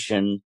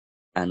Education,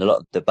 and a lot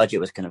of the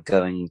budget was kind of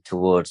going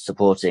towards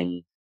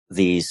supporting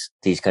these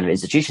kind of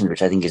institutions,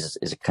 which I think is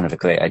a kind of a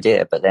great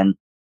idea. But then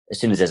as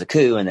soon as there's a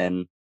coup, and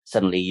then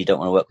suddenly you don't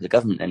want to work with the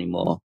government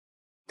anymore,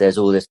 there's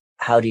all this,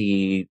 how do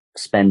you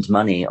spend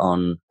money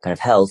on kind of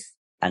health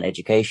and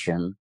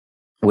education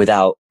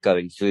without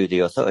going through the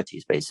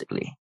authorities,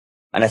 basically?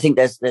 And I think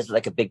there's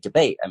like a big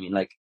debate.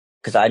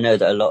 Because I know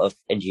that a lot of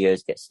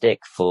NGOs get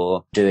stick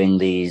for doing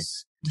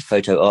these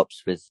photo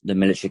ops with the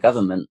military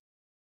government.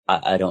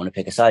 I don't want to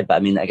pick a side,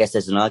 but I guess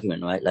there's an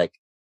argument, right? Like,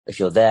 if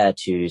you're there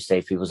to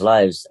save people's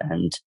lives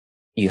and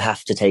you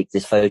have to take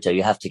this photo,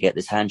 you have to get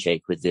this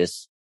handshake with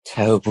this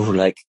terrible,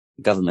 like,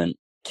 government,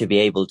 to be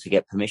able to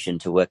get permission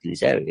to work in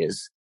these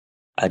areas,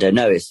 I don't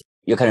know.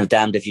 You're kind of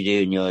damned if you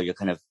do, and you're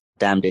kind of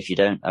damned if you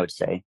don't, I would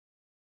say.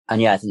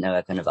 And yeah, I think there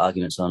are kind of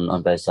arguments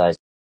on both sides.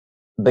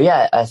 But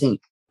yeah, I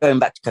think going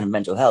back to kind of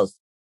mental health,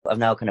 I've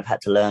now kind of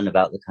had to learn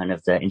about the kind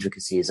of the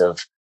intricacies of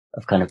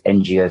kind of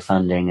NGO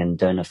funding and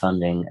donor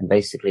funding. And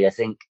basically, I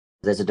think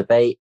there's a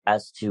debate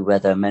as to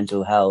whether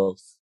mental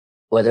health,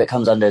 whether it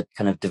comes under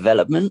kind of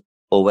development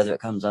or whether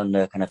it comes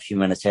under kind of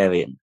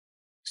humanitarian.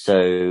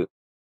 So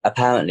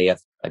apparently, I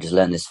just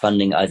learned this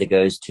funding either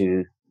goes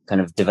to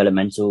kind of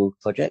developmental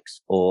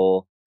projects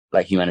or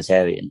like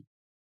humanitarian.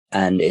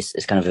 And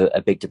it's kind of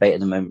a big debate at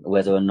the moment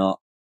whether or not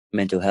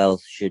mental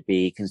health should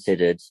be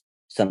considered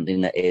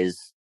something that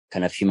is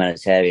kind of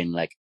humanitarian,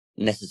 like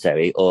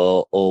necessary,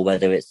 or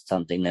whether it's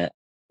something that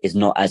is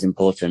not as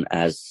important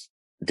as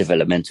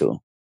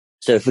developmental.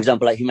 So for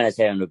example, like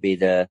humanitarian would be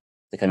the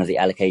kind of the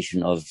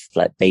allocation of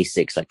like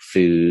basics like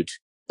food,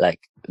 like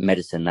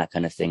medicine, that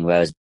kind of thing.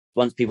 Whereas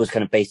once people's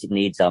kind of basic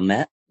needs are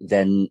met,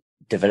 then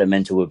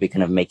developmental would be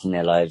kind of making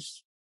their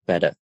lives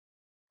better.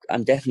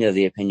 I'm definitely of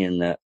the opinion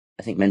that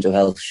I think mental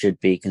health should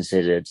be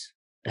considered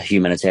a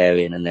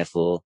humanitarian and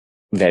therefore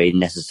very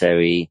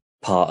necessary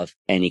part of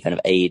any kind of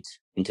aid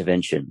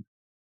intervention.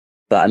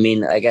 But I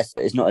mean, I guess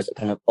it's not as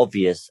kind of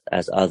obvious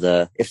as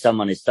if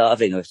someone is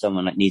starving or if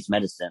someone like needs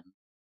medicine,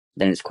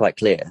 then it's quite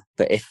clear.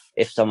 But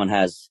if someone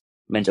has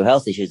mental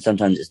health issues,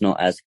 sometimes it's not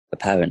as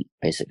apparent,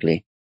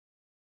 basically.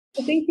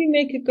 I think you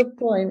make a good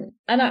point.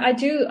 And I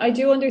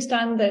do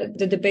understand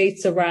the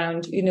debates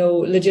around,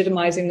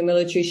 legitimizing the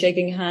military,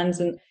 shaking hands.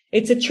 And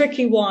it's a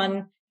tricky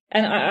one.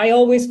 And I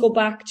always go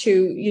back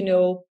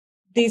to,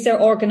 these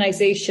are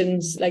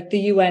organizations like the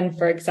UN,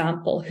 for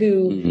example,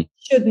 who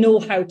should know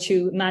how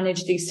to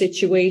manage these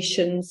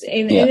situations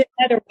in a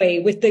better way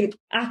with the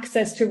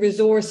access to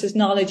resources,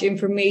 knowledge,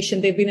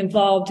 information. They've been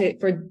involved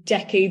for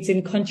decades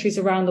in countries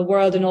around the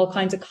world in all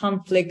kinds of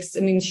conflicts.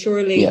 I mean,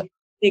 surely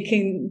they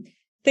can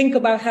think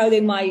about how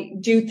they might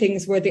do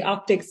things where the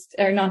optics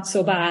are not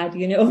so bad,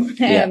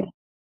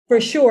 for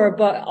sure.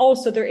 But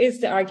also there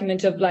is the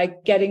argument of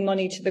like getting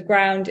money to the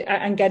ground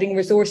and getting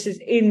resources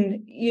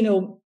in,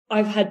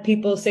 I've had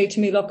people say to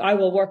me, look, I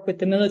will work with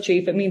the military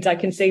if it means I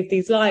can save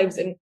these lives.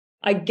 And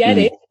I get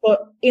it. But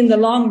in the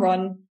long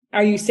run,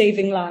 are you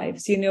saving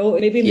lives?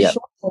 Maybe in the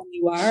short term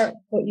you are,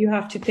 but you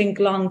have to think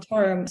long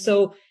term.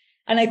 So,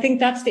 and I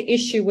think that's the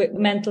issue with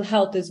mental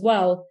health as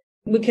well.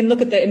 We can look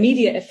at the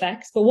immediate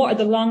effects, but what are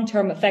the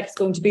long-term effects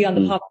going to be on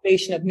the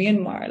population of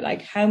Myanmar?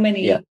 Like how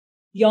many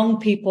young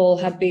people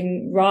have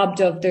been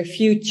robbed of their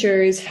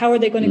futures? How are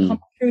they going to come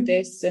through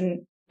this?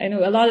 And I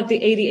know a lot of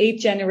the 88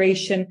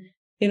 generation,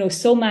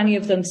 so many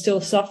of them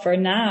still suffer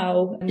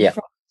now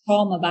from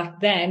trauma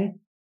back then.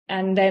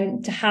 And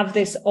then to have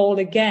this all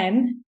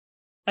again,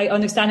 I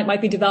understand it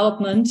might be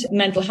development,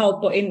 mental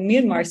health, but in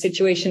Myanmar's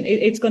situation,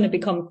 it's going to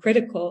become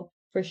critical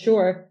for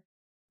sure.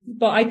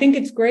 But I think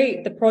it's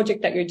great, the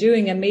project that you're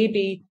doing, and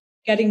maybe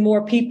getting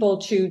more people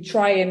to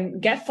try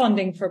and get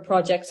funding for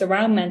projects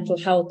around mental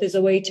health is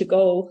a way to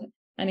go,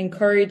 and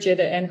encourage it.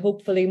 And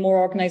hopefully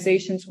more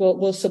organizations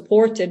will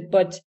support it.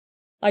 But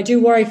I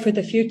do worry for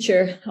the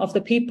future of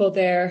the people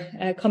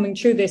there coming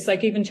through this.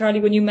 Like even Charlie,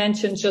 when you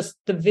mentioned just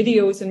the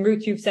videos, and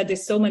Ruth, you've said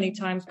this so many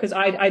times because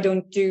I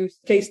don't do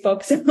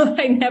Facebook, so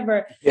I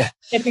never get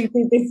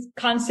through this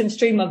constant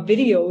stream of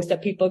videos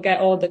that people get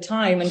all the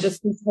time, and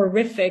just these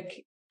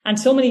horrific. And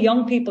so many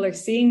young people are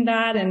seeing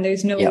that, and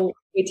there's no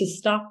way to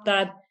stop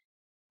that.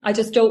 I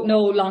just don't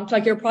know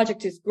like your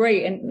project is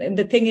great. And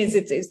the thing is,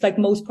 it's like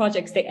most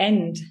projects, they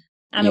end,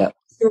 and of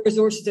course your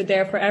resources are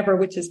there forever,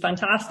 which is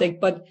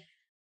fantastic. But,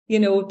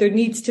 there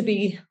needs to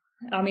be,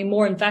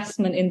 more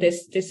investment in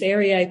this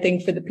area, I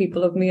think, for the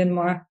people of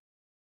Myanmar.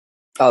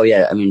 Oh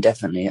yeah. I mean,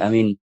 definitely. I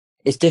mean,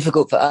 it's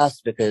difficult for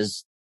us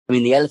because,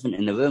 the elephant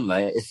in the room,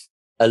 right? Is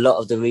a lot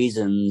of the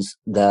reasons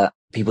that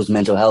people's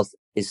mental health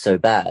is so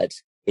bad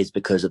is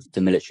because of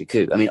the military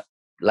coup. I mean,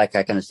 like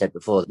I kind of said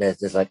before,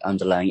 there's like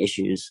underlying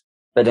issues,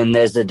 but then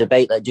there's the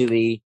debate, like, do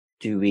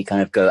we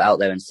kind of go out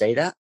there and say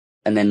that?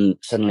 And then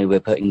suddenly we're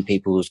putting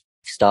people's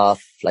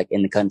staff, like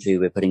in the country,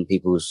 we're putting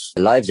people's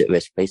lives at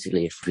risk,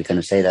 basically, if we kind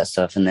of say that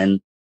stuff. And then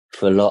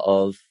for a lot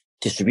of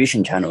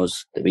distribution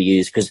channels that we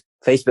use, because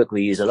Facebook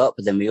we use a lot,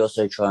 but then we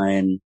also try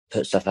and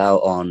put stuff out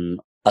on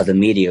other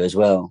media as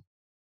well.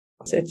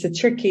 So it's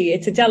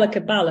a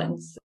delicate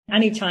balance.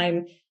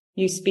 Anytime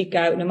you speak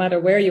out, no matter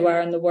where you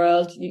are in the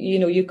world,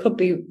 you could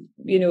be,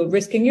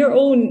 risking your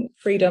own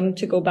freedom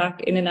to go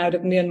back in and out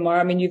of Myanmar.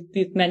 I mean,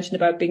 you've mentioned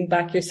about being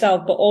back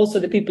yourself, but also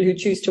the people who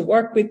choose to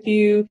work with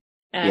you,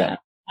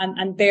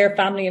 and their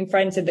family and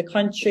friends in the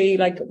country.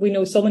 Like we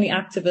know so many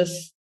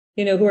activists,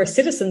 who are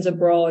citizens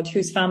abroad,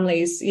 whose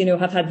families,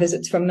 have had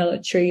visits from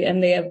military,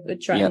 and they have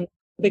threatened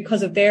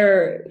because of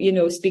their,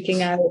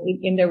 speaking out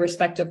in their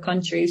respective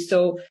countries.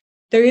 So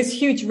there is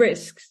huge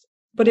risks.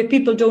 But if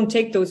people don't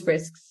take those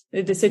risks,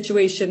 the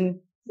situation,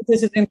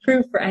 does it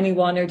improve for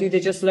anyone, or do they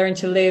just learn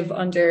to live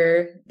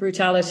under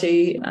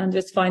brutality and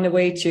just find a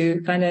way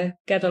to kind of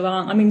get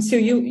along? I mean,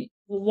 Hsu,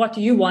 what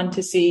do you want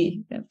to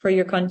see for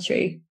your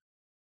country?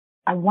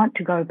 I want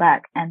to go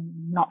back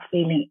and not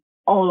feeling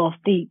all of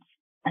these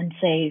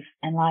unsafe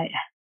and like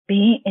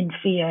being in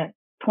fear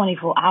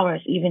 24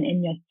 hours, even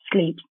in your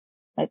sleep.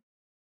 Like,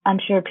 I'm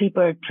sure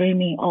people are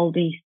dreaming all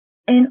these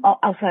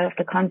outside of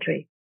the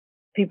country.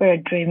 People are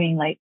dreaming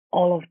like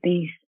all of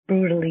these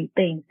brutally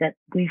things that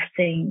we've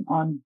seen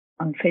on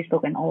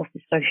Facebook and all of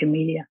the social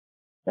media.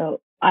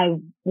 So I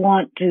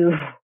want to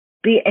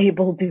be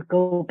able to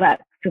go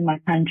back to my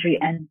country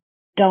and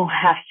don't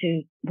have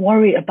to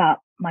worry about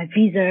my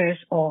visas,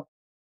 or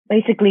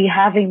basically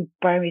having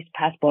Burmese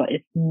passport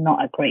is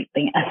not a great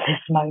thing at this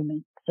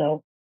moment.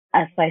 So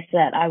as I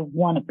said, I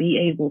want to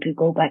be able to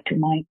go back to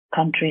my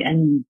country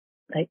and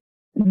like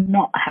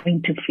not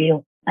having to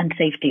feel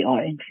unsafety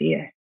or in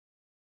fear.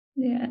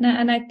 Yeah.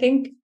 And I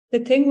think the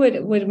thing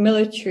with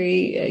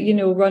military,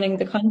 running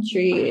the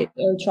country,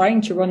 or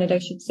trying to run it, I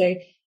should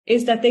say,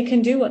 is that they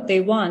can do what they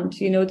want.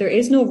 There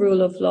is no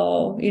rule of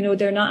law.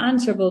 They're not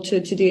answerable to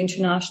the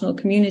international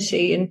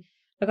community. And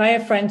like, I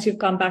have friends who've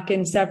gone back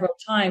in several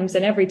times,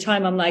 and every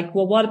time I'm like,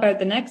 well, what about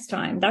the next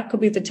time? That could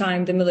be the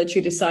time the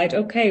military decide,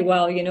 okay,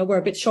 well, we're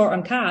a bit short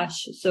on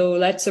cash, so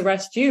let's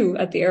arrest you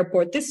at the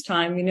airport this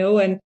time,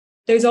 and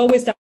there's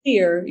always that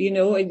fear,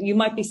 you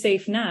might be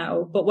safe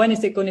now, but when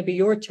is it going to be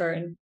your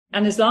turn?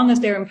 And as long as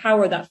they're in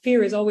power, that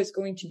fear is always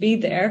going to be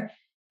there.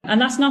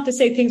 And that's not to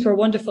say things were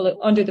wonderful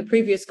under the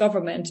previous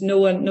government. No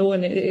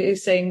one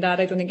is saying that.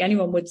 I don't think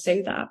anyone would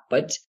say that.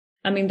 But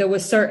I mean, there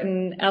was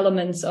certain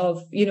elements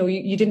of,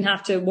 you didn't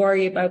have to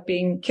worry about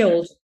being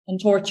killed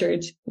and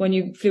tortured when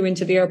you flew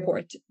into the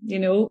airport,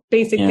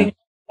 basic things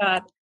like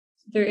that.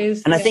 There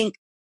is. And I think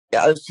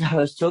I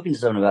was talking to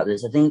someone about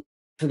this. I think,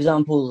 for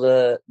example,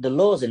 the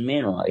laws in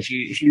Myanmar, if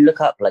you look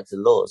up like the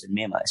laws in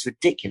Myanmar, it's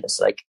ridiculous.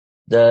 Like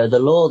the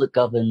law that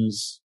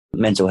governs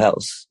mental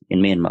health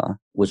in Myanmar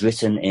was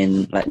written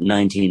in like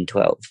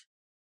 1912.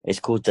 It's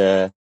called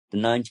the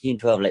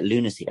 1912 like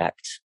Lunacy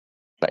Act.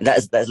 Like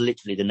that's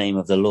literally the name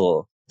of the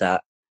law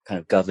that kind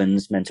of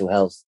governs mental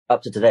health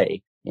up to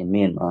today in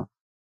Myanmar.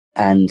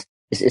 And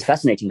it's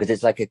fascinating because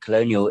it's like a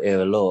colonial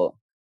era law.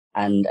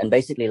 And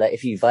basically, like,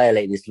 if you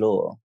violate this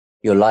law,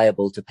 you're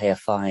liable to pay a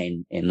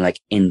fine in like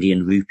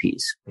Indian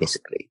rupees,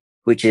 basically,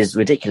 which is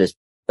ridiculous.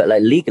 But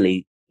like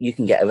legally, you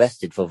can get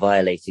arrested for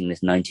violating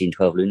this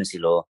 1912 lunacy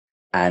law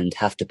and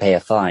have to pay a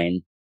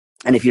fine.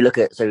 And if you look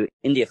at, so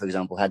India, for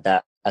example, had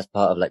that as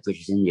part of like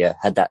British India,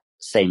 had that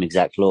same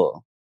exact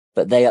law,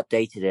 but they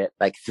updated it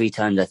like 3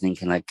 times, I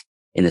think, in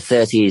the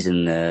 30s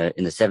and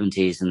in the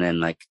 70s, and then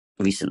like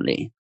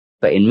recently.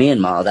 But in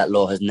Myanmar, that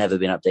law has never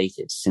been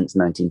updated since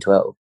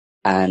 1912.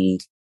 And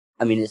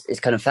I mean, it's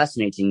kind of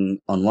fascinating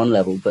on one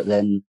level, but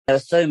then there are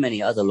so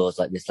many other laws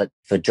like this. Like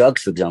for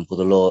drugs, for example,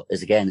 the law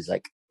is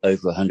like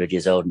over 100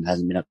 years old and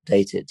hasn't been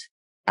updated.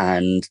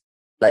 And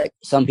like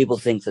some people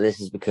think that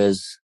this is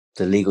because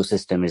the legal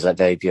system is like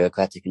very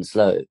bureaucratic and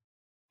slow.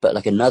 But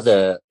like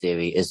another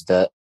theory is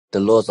that the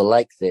laws are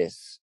like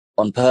this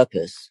on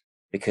purpose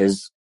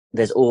because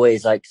there's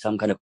always like some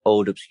kind of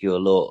old obscure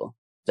law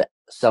that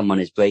someone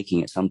is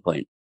breaking at some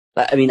point.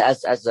 Like, I mean,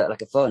 as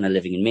like a foreigner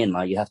living in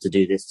Myanmar, you have to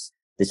do this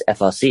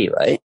FRC,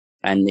 right?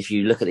 And if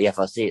you look at the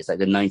FRC, it's like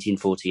the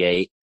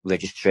 1948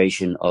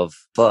 registration of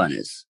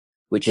foreigners,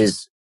 which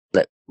is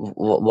like,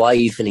 why are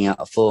you filling out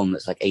a form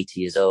that's like 80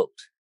 years old?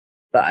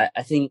 But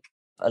I think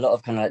a lot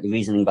of kind of like the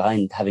reasoning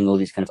behind having all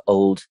these kind of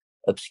old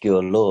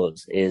obscure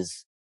laws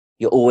is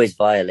you're always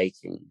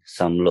violating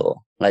some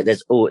law. Like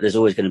there's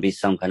always going to be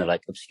some kind of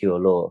like obscure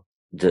law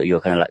that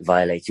you're kind of like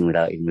violating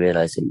without even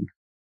realizing.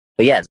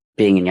 But yeah,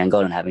 being in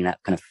Yangon and having that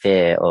kind of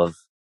fear of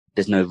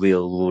there's no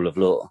real rule of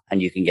law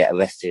and you can get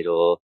arrested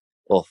or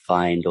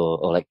fined or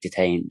like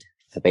detained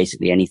for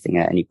basically anything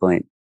at any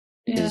point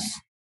is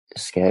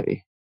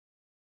scary.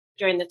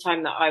 During the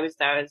time that I was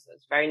there, I was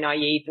very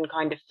naive and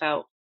kind of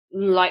felt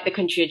like the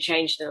country had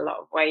changed in a lot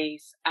of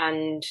ways.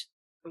 And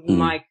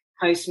my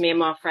close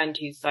Myanmar friend,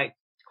 who's like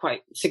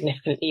quite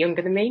significantly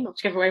younger than me, not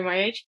to give away my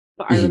age,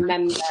 but I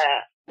remember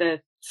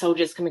the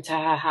soldiers coming to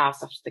her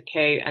house after the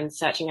coup and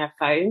searching her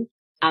phone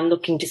and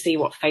looking to see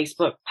what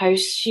Facebook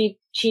posts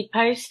she'd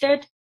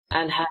posted,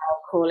 and her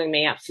calling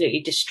me absolutely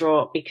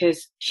distraught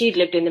because she'd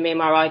lived in the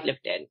Myanmar I'd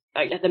lived in.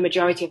 Like the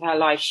majority of her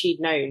life, she'd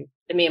known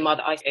the Myanmar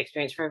that I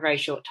experienced for a very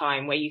short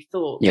time, where you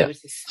thought there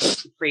was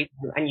this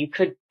freedom and you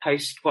could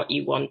post what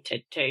you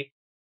wanted to.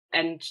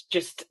 And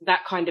just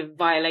that kind of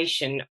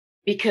violation,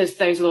 because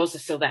those laws are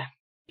still there.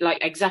 Like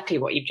exactly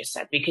what you've just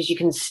said, because you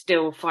can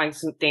still find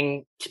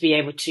something to be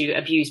able to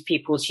abuse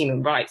people's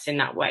human rights in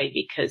that way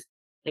because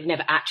they've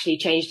never actually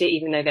changed it,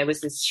 even though there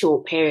was this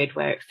short period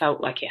where it felt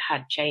like it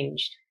had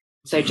changed.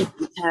 So just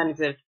in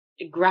terms of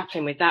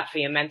grappling with that for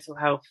your mental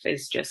health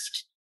is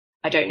just,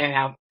 I don't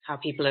know how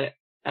people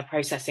are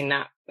processing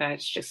that.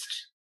 It's just,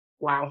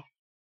 wow.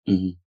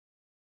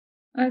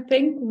 I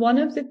think one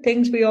of the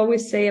things we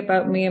always say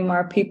about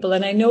Myanmar people,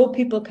 and I know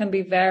people can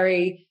be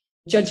very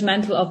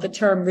judgmental of the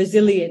term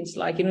resilience,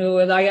 like,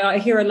 I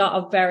hear a lot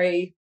of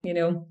very,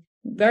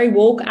 very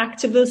woke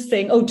activists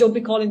saying, oh, don't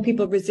be calling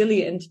people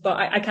resilient. But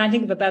I can't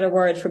think of a better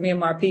word for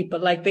Myanmar people.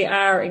 Like, they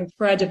are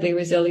incredibly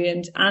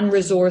resilient and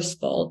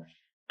resourceful.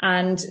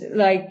 And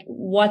like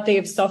what they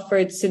have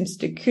suffered since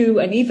the coup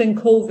and even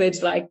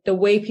COVID, like the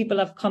way people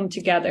have come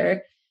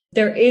together,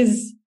 there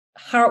is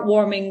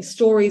heartwarming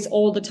stories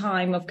all the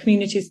time of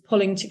communities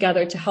pulling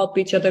together to help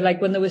each other. Like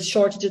when there was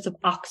shortages of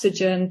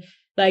oxygen,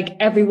 like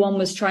everyone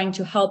was trying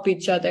to help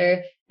each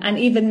other. And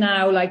even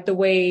now, like the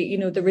way, you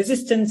know, the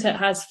resistance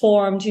has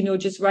formed, you know,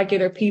 just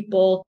regular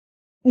people.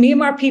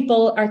 Myanmar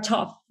people are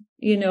tough,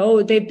 you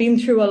know, they've been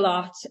through a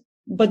lot,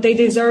 but they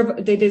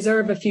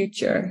deserve a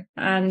future.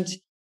 And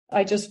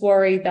I just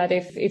worry that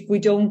if we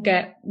don't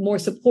get more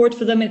support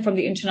for them and from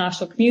the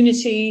international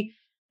community,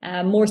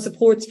 more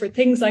supports for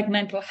things like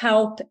mental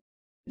health,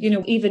 you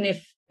know, even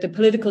if the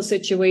political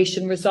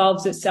situation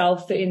resolves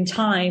itself in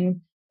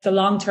time, the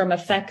long-term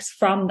effects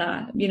from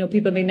that, you know,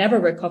 people may never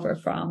recover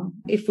from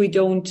if we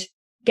don't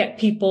get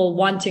people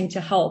wanting to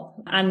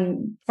help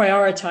and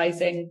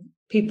prioritizing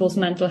people's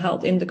mental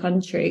health in the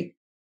country.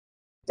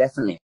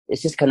 Definitely.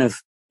 It's kind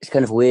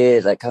of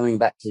weird, like coming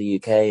back to the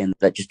UK and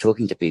like just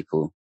talking to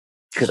people,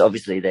 because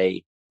obviously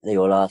they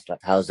all asked like,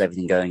 how's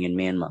everything going in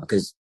Myanmar?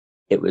 Because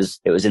it was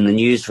in the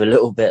news for a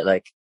little bit,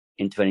 like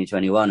in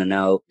 2021, and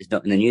now it's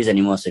not in the news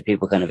anymore. So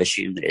people kind of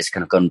assume that it's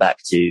kind of gone back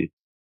to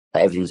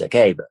like, everything's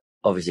okay, but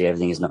obviously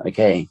everything is not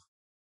okay.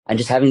 And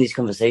just having these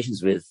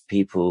conversations with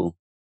people,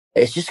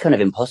 it's just kind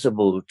of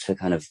impossible to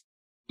kind of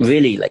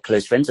really, like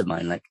close friends of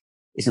mine, like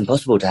it's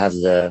impossible to have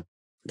the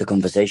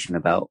conversation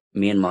about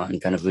Myanmar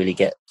and kind of really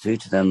get through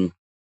to them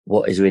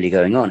what is really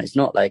going on. It's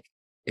not like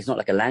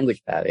a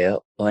language barrier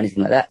or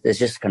anything like that. There's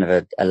just kind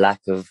of a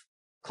lack of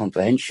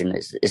comprehension.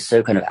 It's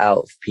so kind of out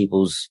of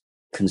people's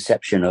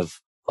conception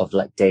of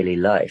like daily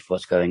life,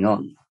 what's going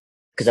on.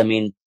 Because I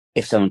mean,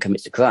 if someone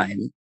commits a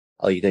crime,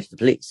 oh, you go to the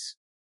police.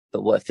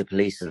 But what if the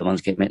police are the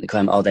ones committing the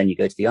crime? Oh, then you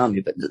go to the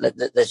army. But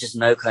there's just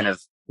no kind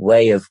of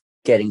way of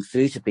getting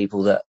through to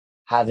people that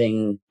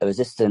having a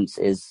resistance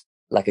is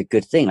like a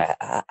good thing. Like,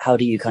 how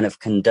do you kind of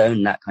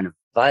condone that kind of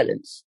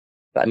violence?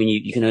 But I mean,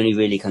 you can only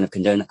really kind of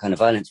condone that kind of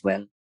violence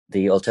when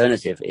the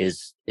alternative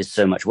is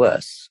so much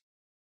worse.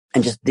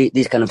 And just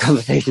these kind of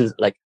conversations,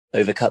 like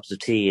over cups of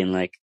tea and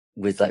like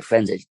with like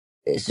friends,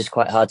 it's just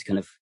quite hard to kind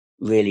of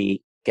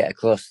really get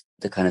across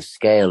the kind of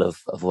scale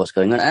of what's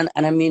going on.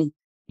 And I mean,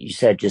 you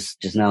said just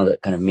now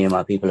that kind of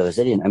Myanmar people are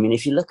resilient. I mean,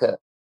 if you look at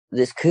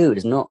this coup,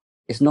 it's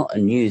not a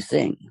new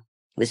thing.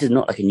 This is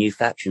not like a new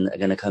faction that are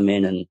going to come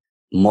in and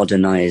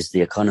modernize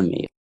the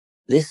economy.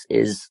 This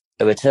is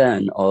a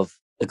return of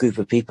a group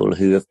of people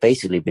who have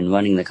basically been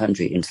running the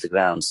country into the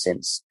ground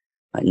since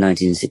like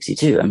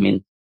 1962. I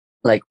mean,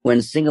 like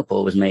when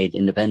Singapore was made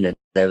independent,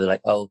 they were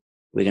like, oh,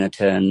 we're going to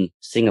turn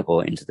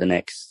Singapore into the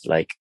next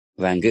like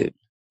Rangoon.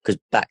 Because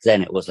back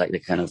then it was like the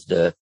kind of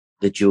the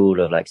jewel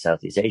of like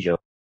Southeast Asia.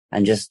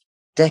 And just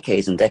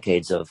decades and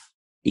decades of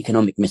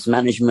economic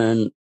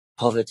mismanagement,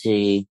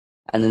 poverty.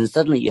 And then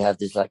suddenly you have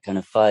this like kind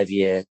of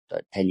 5-year,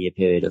 10-year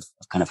period of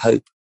kind of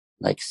hope,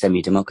 like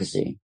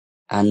semi-democracy.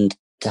 And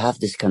to have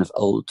this kind of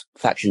old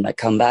faction like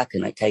come back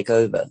and like take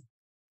over,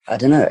 I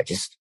don't know,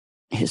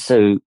 it's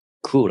so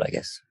cruel, I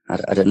guess.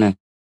 I don't know.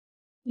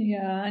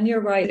 Yeah, and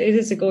you're right. It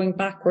is a going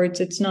backwards.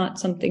 It's not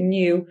something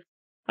new.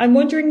 I'm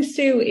wondering,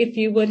 Sue, if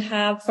you would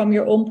have, from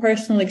your own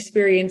personal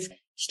experience,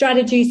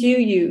 strategies you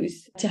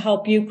use to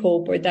help you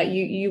cope or that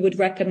you would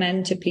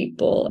recommend to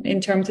people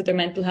in terms of their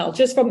mental health.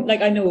 Just from,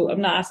 like, I know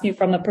I'm not asking you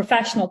from a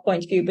professional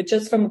point of view, but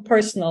just from a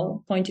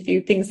personal point of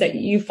view, things that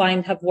you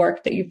find have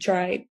worked that you've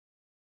tried.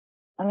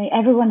 I mean,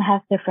 everyone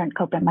has different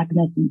coping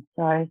mechanisms.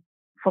 So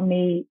for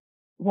me,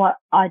 what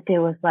I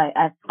do is like,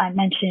 as I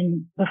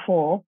mentioned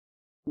before,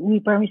 we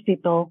Burmese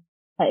people,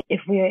 if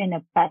we are in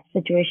a bad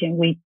situation,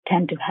 we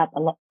tend to help a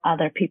lot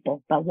other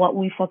people. But what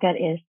we forget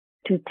is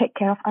to take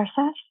care of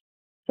ourselves.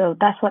 So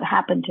that's what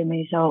happened to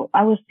me. So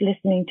I was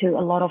listening to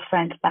a lot of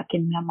friends back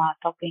in Myanmar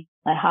talking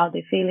like how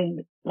they're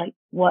feeling, like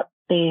what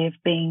they've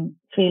been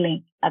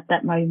feeling at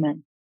that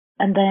moment.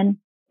 And then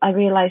I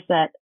realized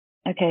that,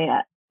 okay,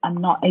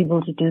 I'm not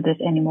able to do this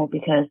anymore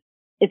because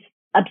it's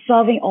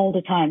absorbing all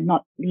the time,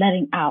 not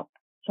letting out.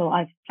 So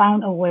I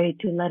found a way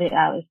to let it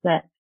out is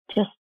that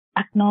just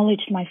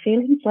acknowledge my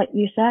feelings, like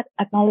you said,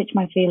 acknowledge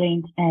my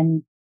feelings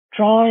and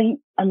drawing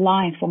a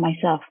line for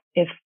myself.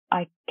 If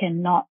I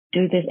cannot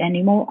do this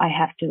anymore, I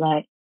have to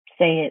like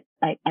say it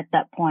like at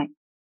that point.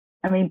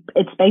 I mean,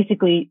 it's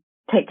basically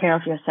take care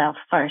of yourself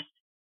first.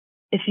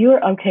 If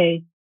you're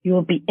okay, you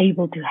will be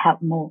able to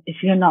help more. If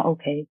you're not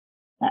okay,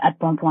 at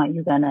one point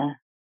you're gonna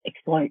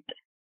exploit.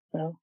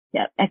 So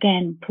yeah,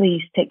 again,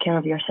 please take care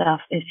of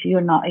yourself. If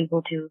you're not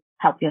able to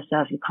help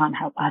yourself, you can't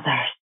help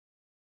others.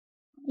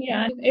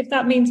 Yeah, if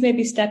that means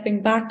maybe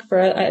stepping back for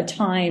a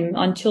time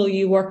until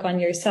you work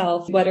on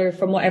yourself, whether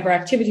from whatever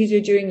activities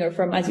you're doing or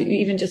from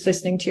even just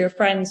listening to your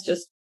friends,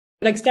 just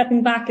like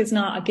stepping back is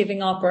not a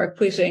giving up or a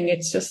quitting.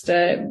 It's just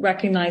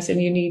recognizing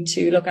you need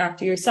to look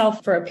after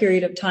yourself for a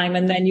period of time,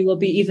 and then you will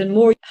be even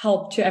more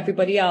help to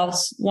everybody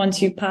else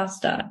once you pass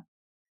that.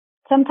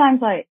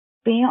 Sometimes like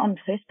being on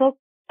Facebook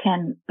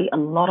can be a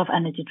lot of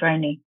energy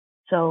draining.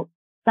 So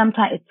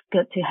sometimes it's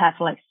good to have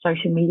like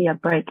social media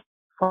break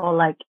for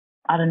like,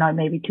 I don't know,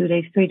 maybe 2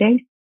 days, 3 days,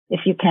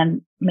 if you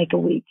can make a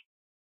week.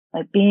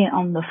 Like being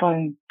on the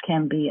phone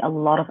can be a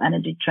lot of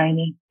energy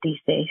draining these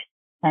days.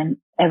 And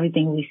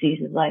everything we see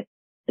is like,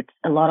 it's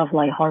a lot of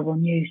like horrible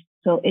news.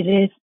 So it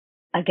is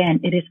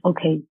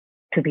okay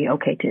to be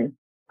okay too.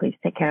 Please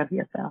take care of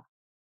yourself.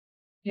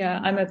 Yeah,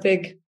 I'm a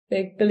big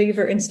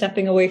believer in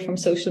stepping away from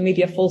social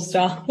media, full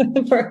stop,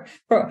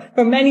 for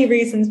many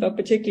reasons, but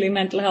particularly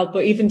mental health.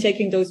 But even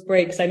taking those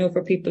breaks, I know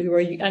for people who are,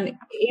 and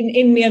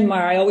in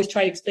Myanmar, I always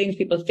try to explain to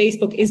people,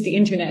 Facebook is the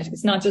internet.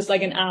 It's not just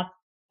like an app.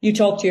 You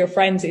talk to your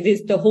friends. It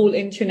is the whole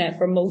internet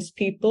for most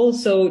people.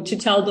 So to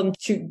tell them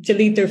to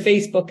delete their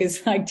Facebook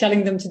is like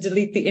telling them to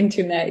delete the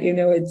internet. You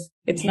know,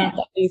 it's not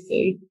that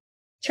easy.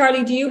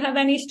 Charlie, do you have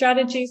any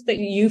strategies that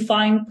you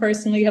find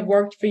personally have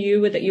worked for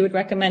you that you would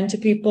recommend to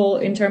people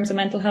in terms of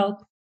mental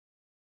health?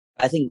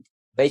 I think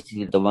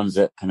basically the ones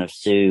that kind of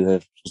Sue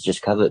has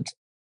just covered,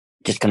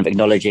 just kind of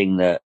acknowledging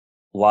that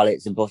while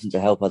it's important to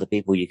help other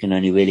people, you can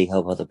only really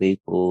help other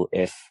people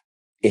if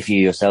you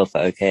yourself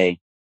are okay.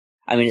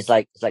 I mean, it's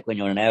like when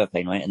you're on an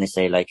airplane, right? And they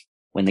say like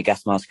when the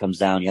gas mask comes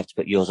down, you have to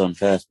put yours on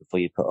first before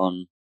you put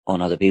on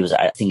other people's.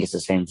 I think it's the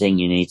same thing.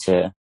 You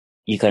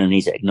kind of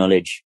need to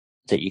acknowledge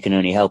that you can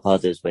only help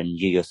others when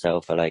you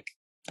yourself are like,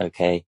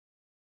 okay.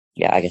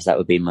 Yeah, I guess that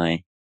would be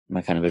my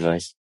kind of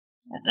advice.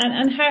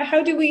 And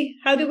how do we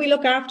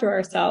look after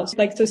ourselves?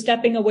 Like, so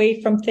stepping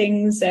away from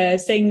things,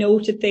 saying no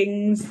to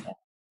things,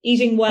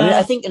 eating well. I mean,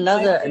 I think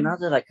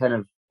another like kind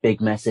of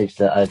big message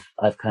that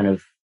I've kind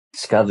of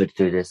discovered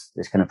through this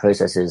kind of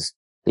process is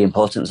the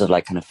importance of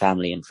like kind of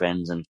family and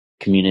friends and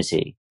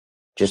community.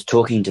 Just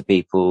talking to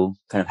people,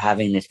 kind of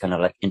having this kind of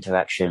like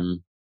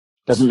interaction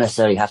doesn't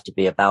necessarily have to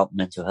be about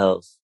mental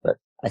health, but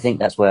I think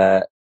that's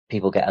where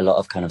people get a lot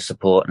of kind of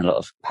support and a lot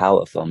of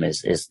power from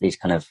is these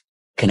kind of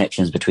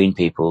connections between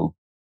people.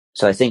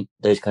 So I think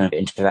those kind of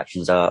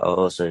interactions are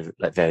also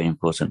like very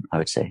important, I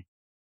would say.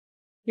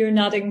 You're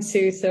nodding,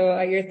 Sue,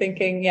 so you're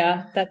thinking,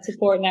 yeah, that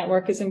support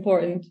network is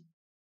important.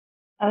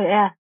 Oh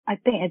yeah, I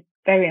think it's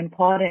very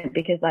important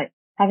because like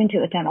having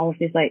to attend all of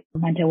this like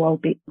mental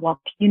well-being work,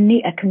 you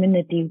need a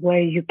community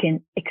where you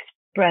can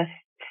express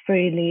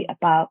freely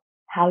about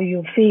how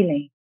you're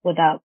feeling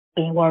without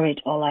being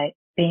worried or like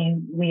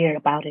being weird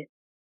about it.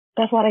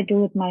 That's what I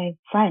do with my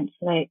friends.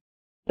 Like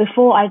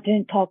before I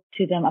didn't talk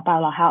to them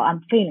about like, how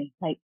I'm feeling.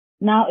 Like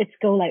now it's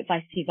go like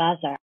vice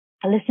versa.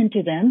 I listen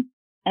to them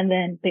and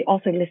then they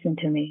also listen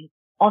to me.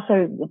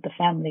 Also with the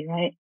family,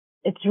 right?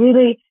 It's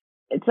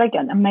like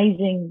an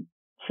amazing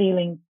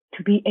feeling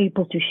to be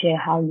able to share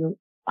how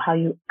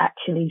you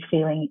actually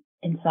feeling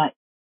inside.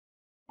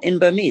 In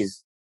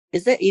Burmese,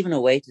 is there even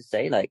a way to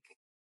say like,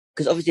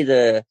 because obviously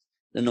the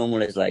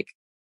normal is like,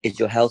 is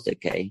your health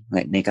okay?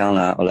 Like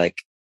Nikala, or like,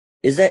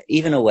 is there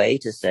even a way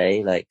to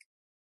say like,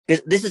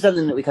 because this is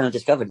something that we kind of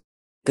discovered,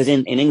 because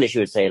in English you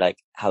would say like,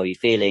 how are you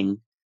feeling?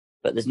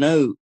 But there's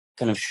no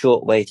kind of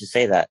short way to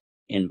say that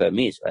in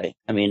Burmese, right?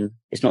 I mean,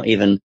 it's not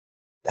even,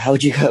 how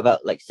would you go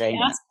about like saying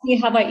that? Ask me,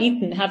 have I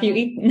eaten? Have you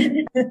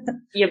eaten?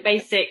 Your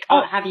basic,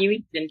 have you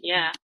eaten?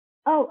 Yeah.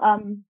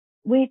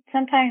 We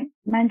sometimes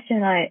mention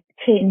like,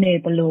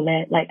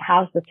 like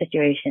how's the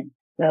situation?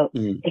 So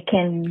it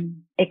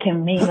can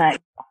mean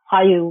like,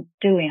 how you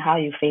doing? How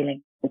you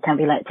feeling? It can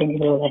be like,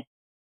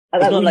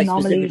 it's not like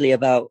specifically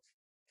about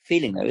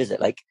feeling though, is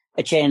it? Like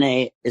a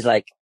chene is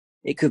like,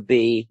 it could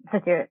be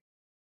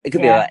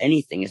about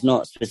anything. It's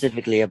not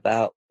specifically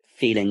about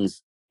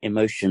feelings,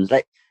 emotions.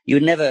 Like you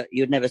would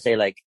never say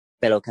like,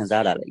 belo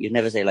cansada. Like, you'd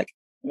never say like,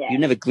 you'd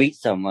never greet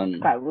someone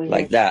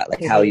like that.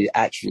 Like how are you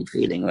actually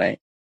feeling, right?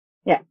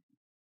 Yeah.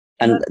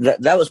 And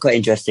that was quite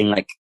interesting.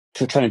 Like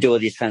trying to do all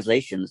these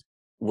translations,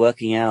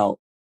 working out,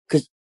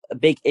 because a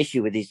big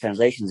issue with these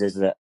translations is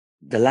that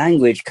the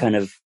language kind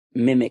of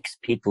mimics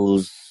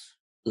people's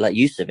like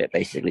use of it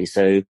basically.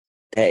 So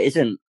there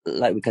isn't,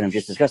 like we kind of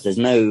just discussed, there's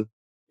no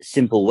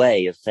simple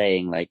way of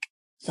saying like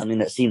something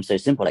that seems so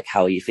simple, like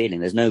how are you feeling?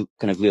 There's no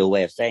kind of real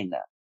way of saying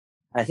that.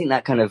 I think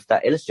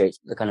that illustrates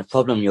the kind of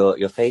problem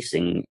you're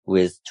facing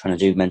with trying to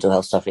do mental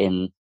health stuff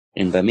in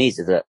Burmese,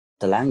 is that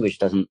the language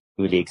doesn't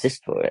really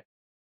exist for it.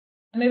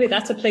 Maybe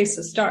that's a place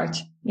to start,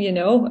 you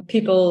know,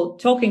 people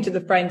talking to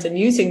the friends and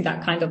using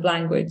that kind of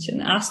language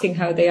and asking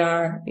how they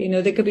are. You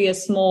know, there could be a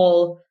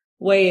small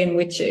way in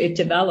which it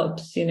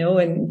develops, you know,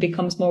 and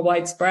becomes more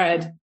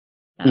widespread.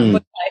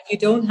 But if you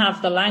don't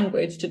have the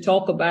language to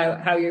talk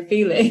about how you're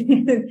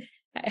feeling,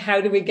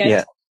 how do we get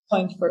to the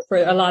point for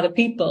a lot of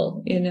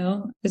people, you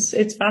know?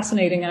 It's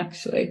fascinating,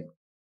 actually.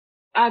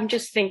 I'm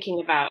just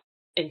thinking about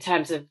in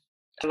terms of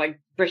like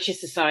British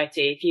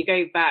society, if you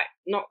go back,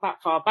 not that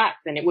far back,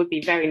 then it would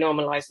be very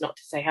normalized not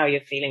to say how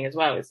you're feeling as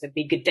well. It'd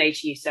be good day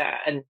to you, sir.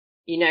 And,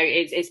 you know,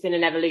 it's been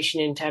an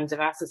evolution in terms of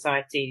our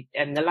society,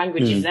 and the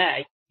language is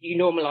there. You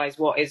normalize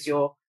what is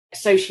your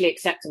socially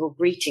acceptable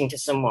greeting to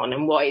someone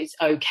and what is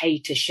okay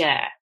to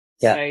share.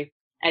 Yeah. So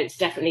it's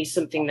definitely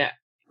something that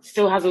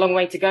still has a long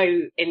way to go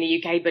in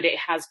the UK, but it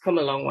has come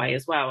a long way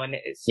as well. And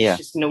it's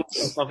just an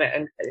awareness of it.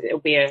 And it'll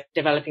be a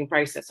developing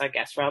process, I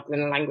guess, rather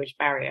than a language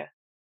barrier.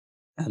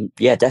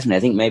 Yeah, definitely. I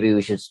think maybe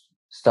we should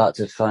start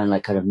to try and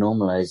like kind of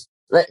normalize.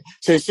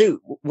 So Sue,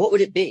 what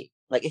would it be?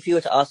 Like if you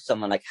were to ask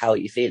someone like, how are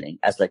you feeling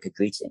as like a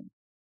greeting,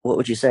 what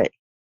would you say?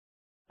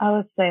 I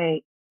would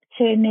say,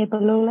 "Che ne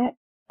balule."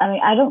 I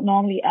mean, I don't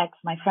normally ask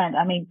my friends.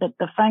 I mean,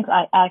 the friends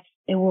I ask,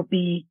 it will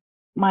be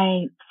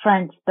my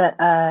friends that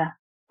are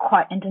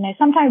quite internet.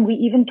 Sometimes we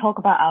even talk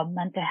about our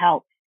mental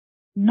health,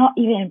 not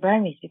even in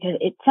Burmese, because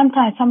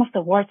sometimes some of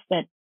the words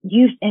that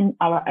used in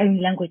our own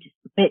language is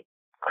a bit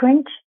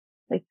cringe.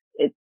 Like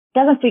it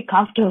doesn't feel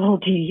comfortable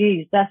to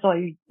use. That's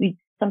why we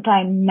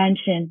sometimes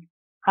mention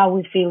how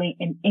we're feeling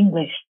in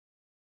English.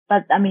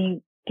 But I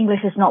mean, English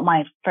is not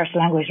my first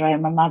language, right?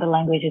 My mother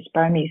language is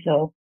Burmese.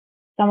 So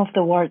some of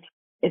the words,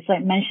 it's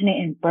like mentioning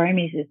in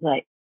Burmese is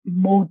like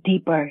more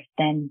deeper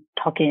than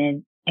talking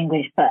in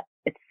English. But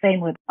it's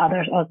same with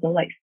others also.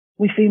 Like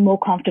we feel more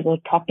comfortable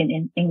talking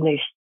in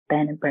English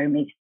than in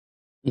Burmese.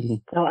 Mm-hmm.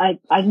 So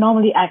I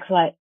normally ask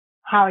like,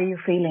 how are you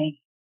feeling?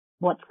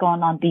 What's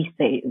going on these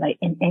days? Like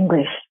in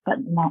English, but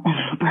not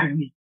in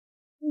Burmese.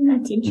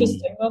 That's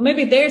interesting. Well,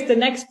 maybe there's the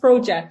next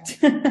project.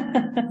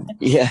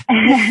 Yeah.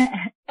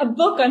 A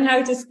book on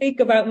how to speak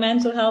about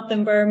mental health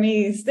in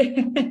Burmese.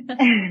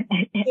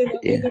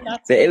 Yeah.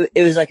 But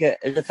it was like it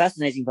was a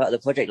fascinating part of the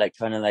project, like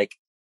trying to like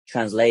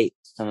translate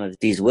some of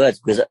these words,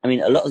 because I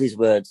mean, a lot of these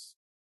words,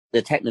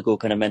 the technical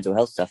kind of mental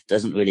health stuff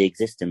doesn't really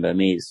exist in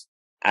Burmese.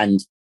 And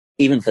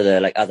even for the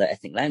like other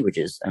ethnic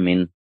languages, I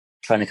mean,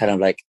 trying to kind of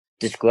like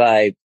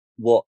describe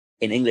what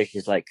in English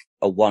is like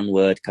a one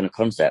word kind of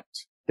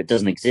concept, but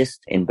doesn't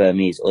exist in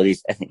Burmese or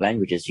these ethnic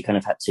languages. You kind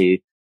of had to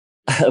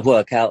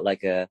work out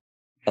like a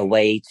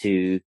way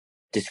to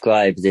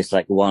describe this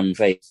like one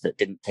phrase that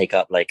didn't take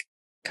up like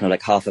kind of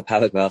like half a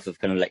paragraph of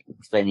kind of like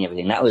explaining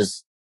everything. That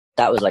was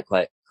like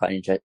quite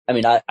interesting. I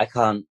mean, I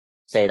can't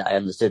say that I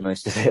understood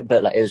most of it,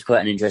 but like it was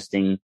quite an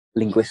interesting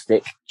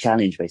linguistic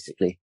challenge,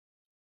 basically.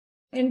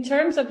 In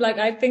terms of like,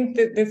 I think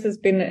that this has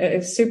been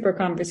a super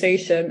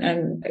conversation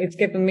and it's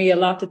given me a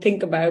lot to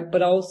think about,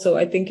 but also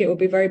I think it will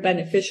be very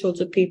beneficial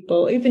to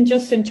people, even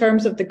just in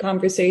terms of the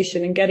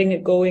conversation and getting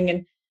it going.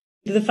 And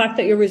the fact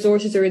that your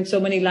resources are in so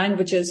many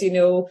languages, you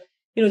know,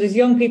 there's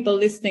young people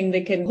listening,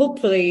 they can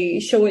hopefully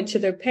show it to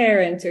their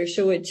parents or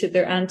show it to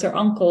their aunts or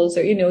uncles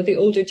or, you know, the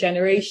older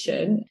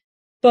generation.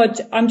 But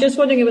I'm just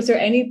wondering, was there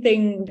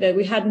anything that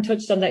we hadn't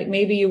touched on that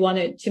maybe you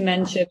wanted to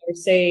mention or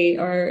say,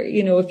 or,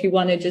 you know, if you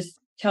want to just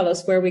tell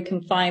us where we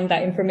can find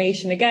that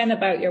information again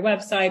about your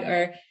website,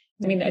 or,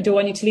 I mean, I don't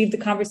want you to leave the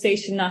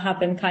conversation not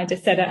having kind of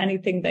said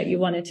anything that you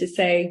wanted to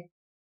say.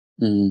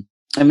 I mean,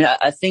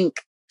 I think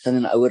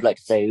something that I would like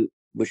to say,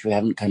 which we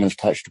haven't kind of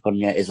touched upon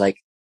yet, is like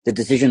the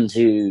decision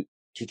to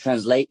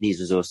translate these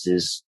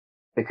resources,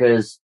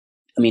 because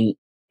I mean,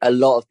 a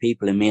lot of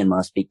people in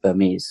Myanmar speak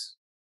Burmese,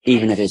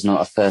 even if it's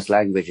not a first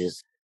language.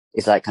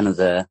 It's like kind of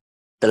the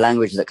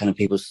language that kind of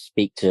people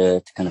speak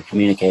to kind of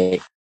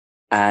communicate.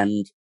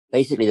 And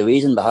basically the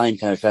reason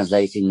behind kind of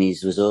translating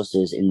these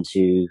resources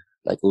into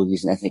like all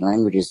these ethnic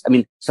languages, I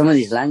mean, some of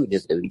these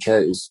languages that we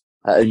chose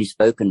are only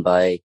spoken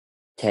by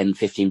 10,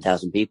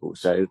 15,000 people.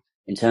 So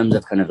in terms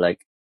of kind of like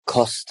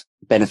cost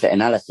benefit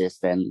analysis,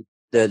 then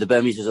the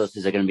Burmese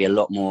resources are going to be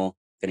going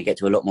to get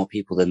to a lot more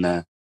people than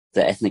the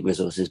ethnic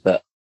resources.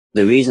 But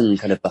the reason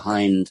kind of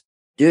behind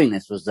doing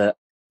this was that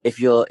if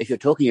you're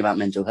talking about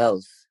mental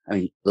health, I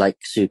mean, like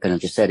Sue kind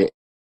of just said,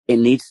 it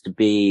needs to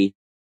be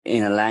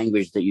in a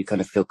language that you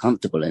kind of feel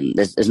comfortable in.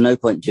 There's no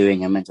point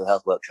doing a mental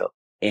health workshop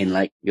in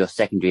like your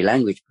secondary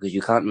language, because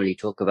you can't really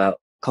talk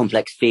about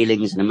complex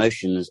feelings and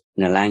emotions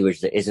in a language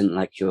that isn't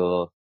like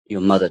your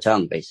mother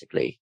tongue,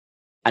 basically.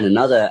 And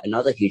another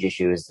huge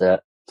issue is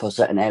that for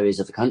certain areas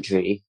of the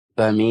country,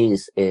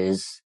 Burmese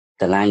is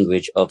the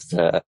language of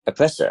the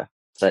oppressor.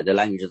 It's like the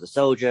language of the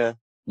soldier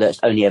that's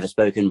only ever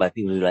spoken by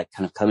people who like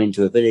kind of come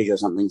into a village or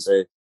something.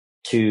 So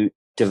to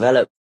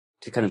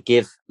kind of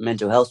give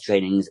mental health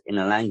trainings in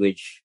a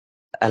language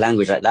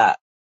like that,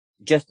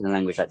 just in a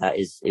language like that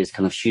is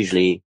kind of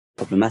hugely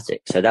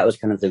problematic. So that was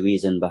kind of the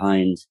reason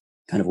behind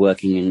kind of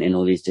working in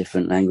all these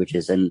different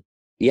languages. And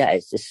yeah,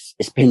 it's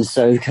been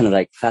so kind of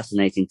like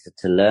fascinating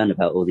to learn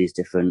about all these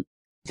different,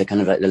 the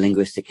kind of like the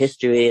linguistic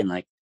history, and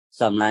like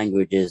some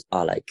languages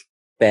are like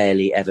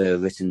barely ever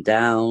written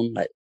down.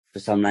 Like for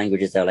some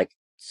languages, there are like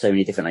so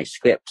many different like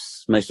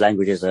scripts. Most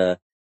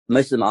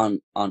of them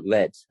aren't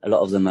read. A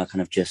lot of them are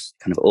kind of just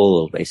kind of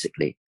oral,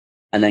 basically.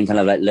 And then kind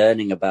of like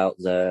learning about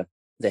the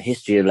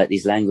history of like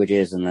these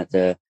languages and like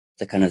the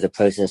kind of the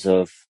process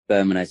of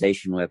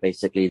Burmanization, where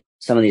basically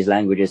some of these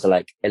languages are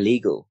like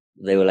illegal.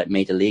 They were like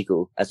made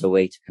illegal as a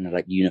way to kind of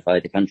like unify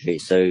the country.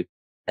 So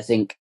I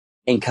think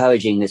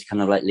encouraging this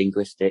kind of like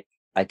linguistic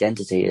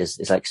identity is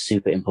like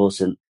super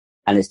important.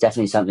 And it's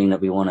definitely something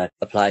that we want to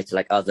apply to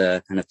like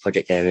other kind of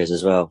project areas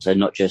as well. So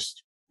not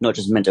just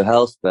mental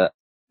health, but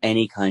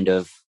any kind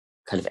of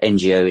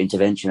NGO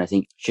intervention, I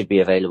think, should be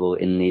available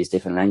in these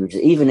different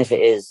languages, even if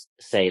it is,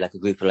 say, like a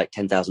group of like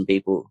 10,000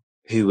 people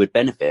who would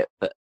benefit.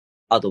 But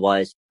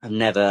otherwise have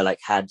never like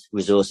had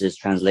resources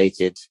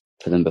translated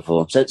for them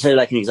before. So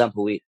like an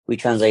example, we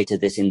translated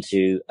this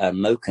into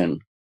Moken,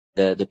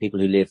 the people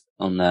who live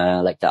on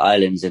the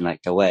islands in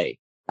like Hawaii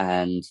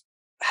and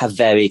have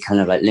very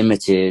kind of like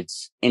limited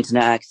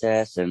internet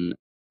access and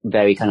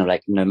very kind of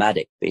like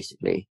nomadic,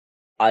 basically.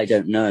 I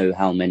don't know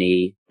how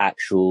many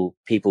actual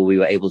people we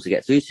were able to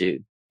get through to,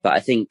 but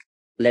I think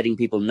letting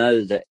people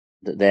know that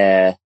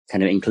they're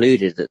kind of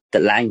included,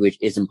 that language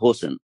is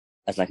important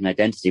as like an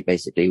identity,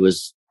 basically,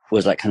 was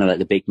like kind of like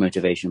the big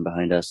motivation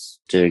behind us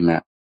doing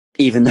that.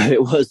 Even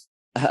though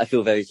I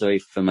feel very sorry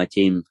for my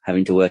team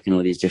having to work in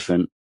all these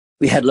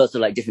we had lots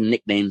of like different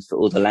nicknames for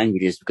all the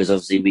languages because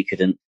obviously we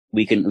couldn't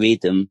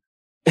read them.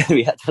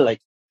 We had to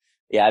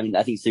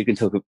I think Hsu can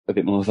talk a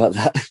bit more about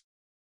that.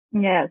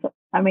 Yeah. So,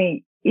 I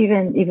mean,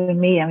 even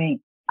me, I mean,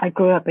 I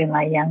grew up in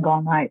like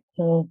Yangon, right?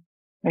 So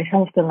like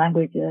some of the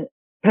language are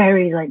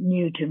very like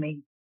new to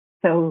me.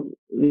 So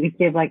we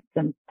give like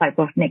some type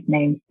of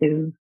nicknames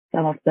to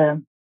some of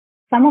them.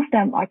 Some of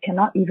them I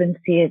cannot even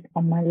see it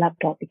on my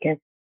laptop because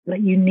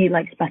like you need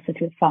like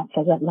specific font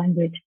for that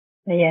language.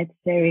 But yeah, it's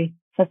very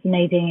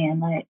fascinating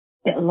and like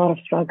a lot of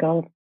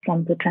struggle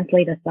from the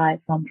translator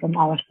side, from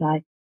our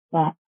side.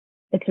 But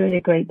it's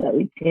really great that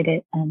we did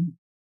it. And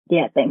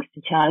yeah, thanks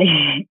to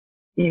Charlie.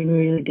 You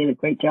really did a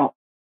great job.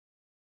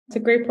 It's a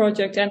great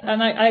project.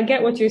 And I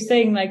get what you're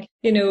saying, like,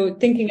 you know,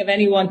 thinking of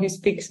anyone who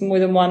speaks more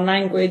than one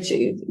language,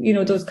 you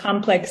know, those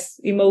complex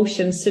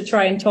emotions to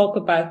try and talk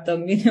about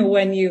them, you know,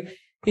 when you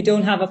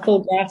don't have a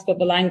full grasp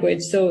of a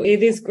language. So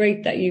it is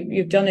great that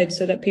you've done it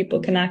so that people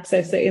can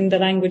access it in the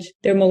language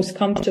they're most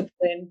comfortable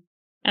in.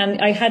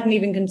 And I hadn't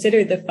even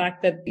considered the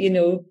fact that, you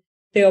know,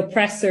 the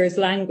oppressor's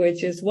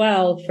language as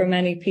well for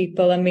many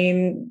people. I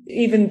mean,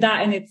 even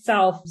that in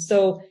itself.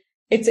 So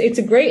it's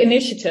a great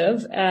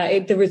initiative.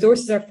 The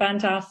resources are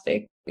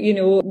fantastic. You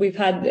know, we've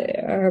had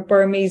our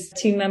Burmese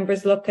team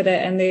members look at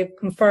it and they've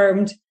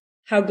confirmed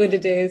how good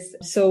it is.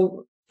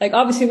 So like,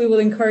 obviously we will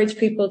encourage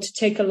people to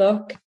take a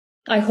look.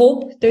 I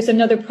hope there's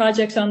another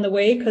project on the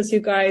way because you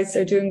guys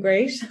are doing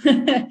great.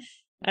 And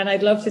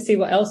I'd love to see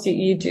what else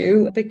you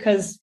do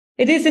because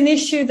it is an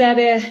issue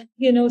that,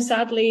 you know,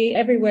 sadly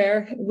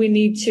everywhere we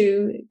need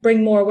to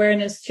bring more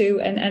awareness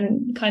to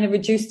and kind of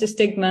reduce the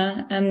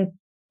stigma and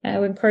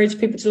we encourage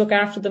people to look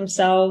after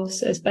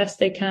themselves as best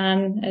they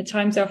can.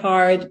 Times are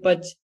hard,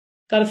 but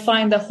got to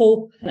find the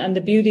hope and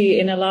the beauty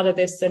in a lot of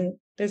this. And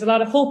there's a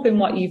lot of hope in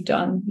what you've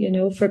done, you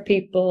know, for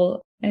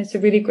people. And it's a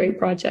really great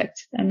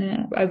project.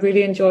 And I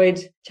really enjoyed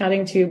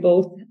chatting to you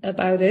both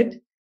about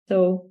it.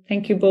 So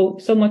thank you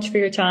both so much for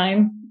your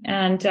time.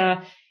 And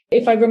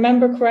if I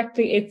remember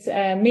correctly, it's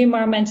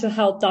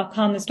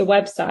MyanmarMentalHealth.com is the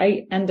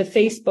website and the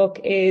Facebook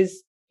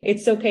is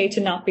It's Okay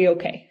to Not Be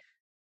Okay.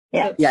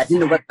 Yeah. Yeah, I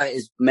think the website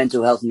is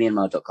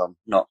mentalhealthmyanmar.com,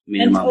 not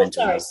Myanmar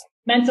Mental Health.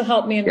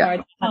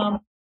 Mentalhealthmyanmar.com.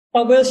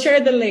 But we'll share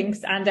the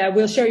links and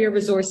we'll share your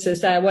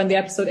resources when the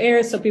episode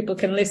airs so people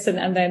can listen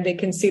and then they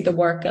can see the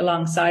work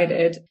alongside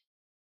it.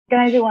 Can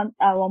I do one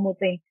more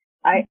thing?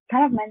 I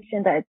kind of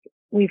mentioned that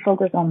we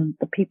focus on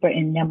the people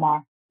in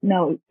Myanmar.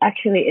 No,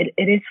 actually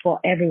it is for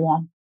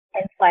everyone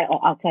inside or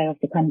outside of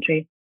the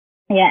country.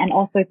 Yeah. And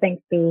also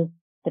thanks to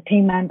the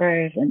team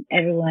members and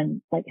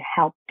everyone like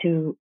helped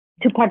to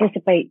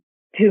participate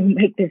to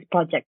make this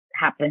project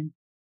happen.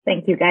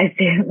 Thank you guys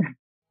too.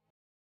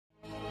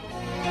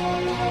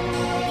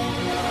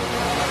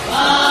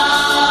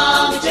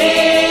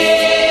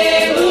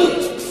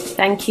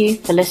 Thank you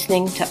for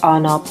listening to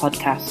Arnar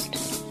Podcast.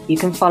 You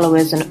can follow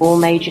us on all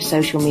major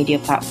social media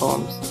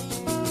platforms.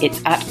 It's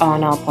at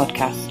Arnar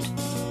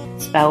Podcast,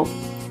 spelled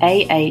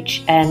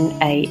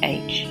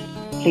AHNAH.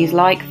 Please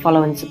like,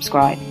 follow and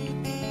subscribe.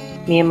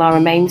 Myanmar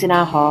remains in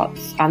our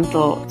hearts and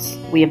thoughts.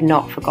 We have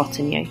not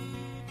forgotten you.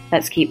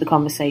 Let's keep the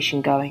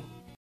conversation going.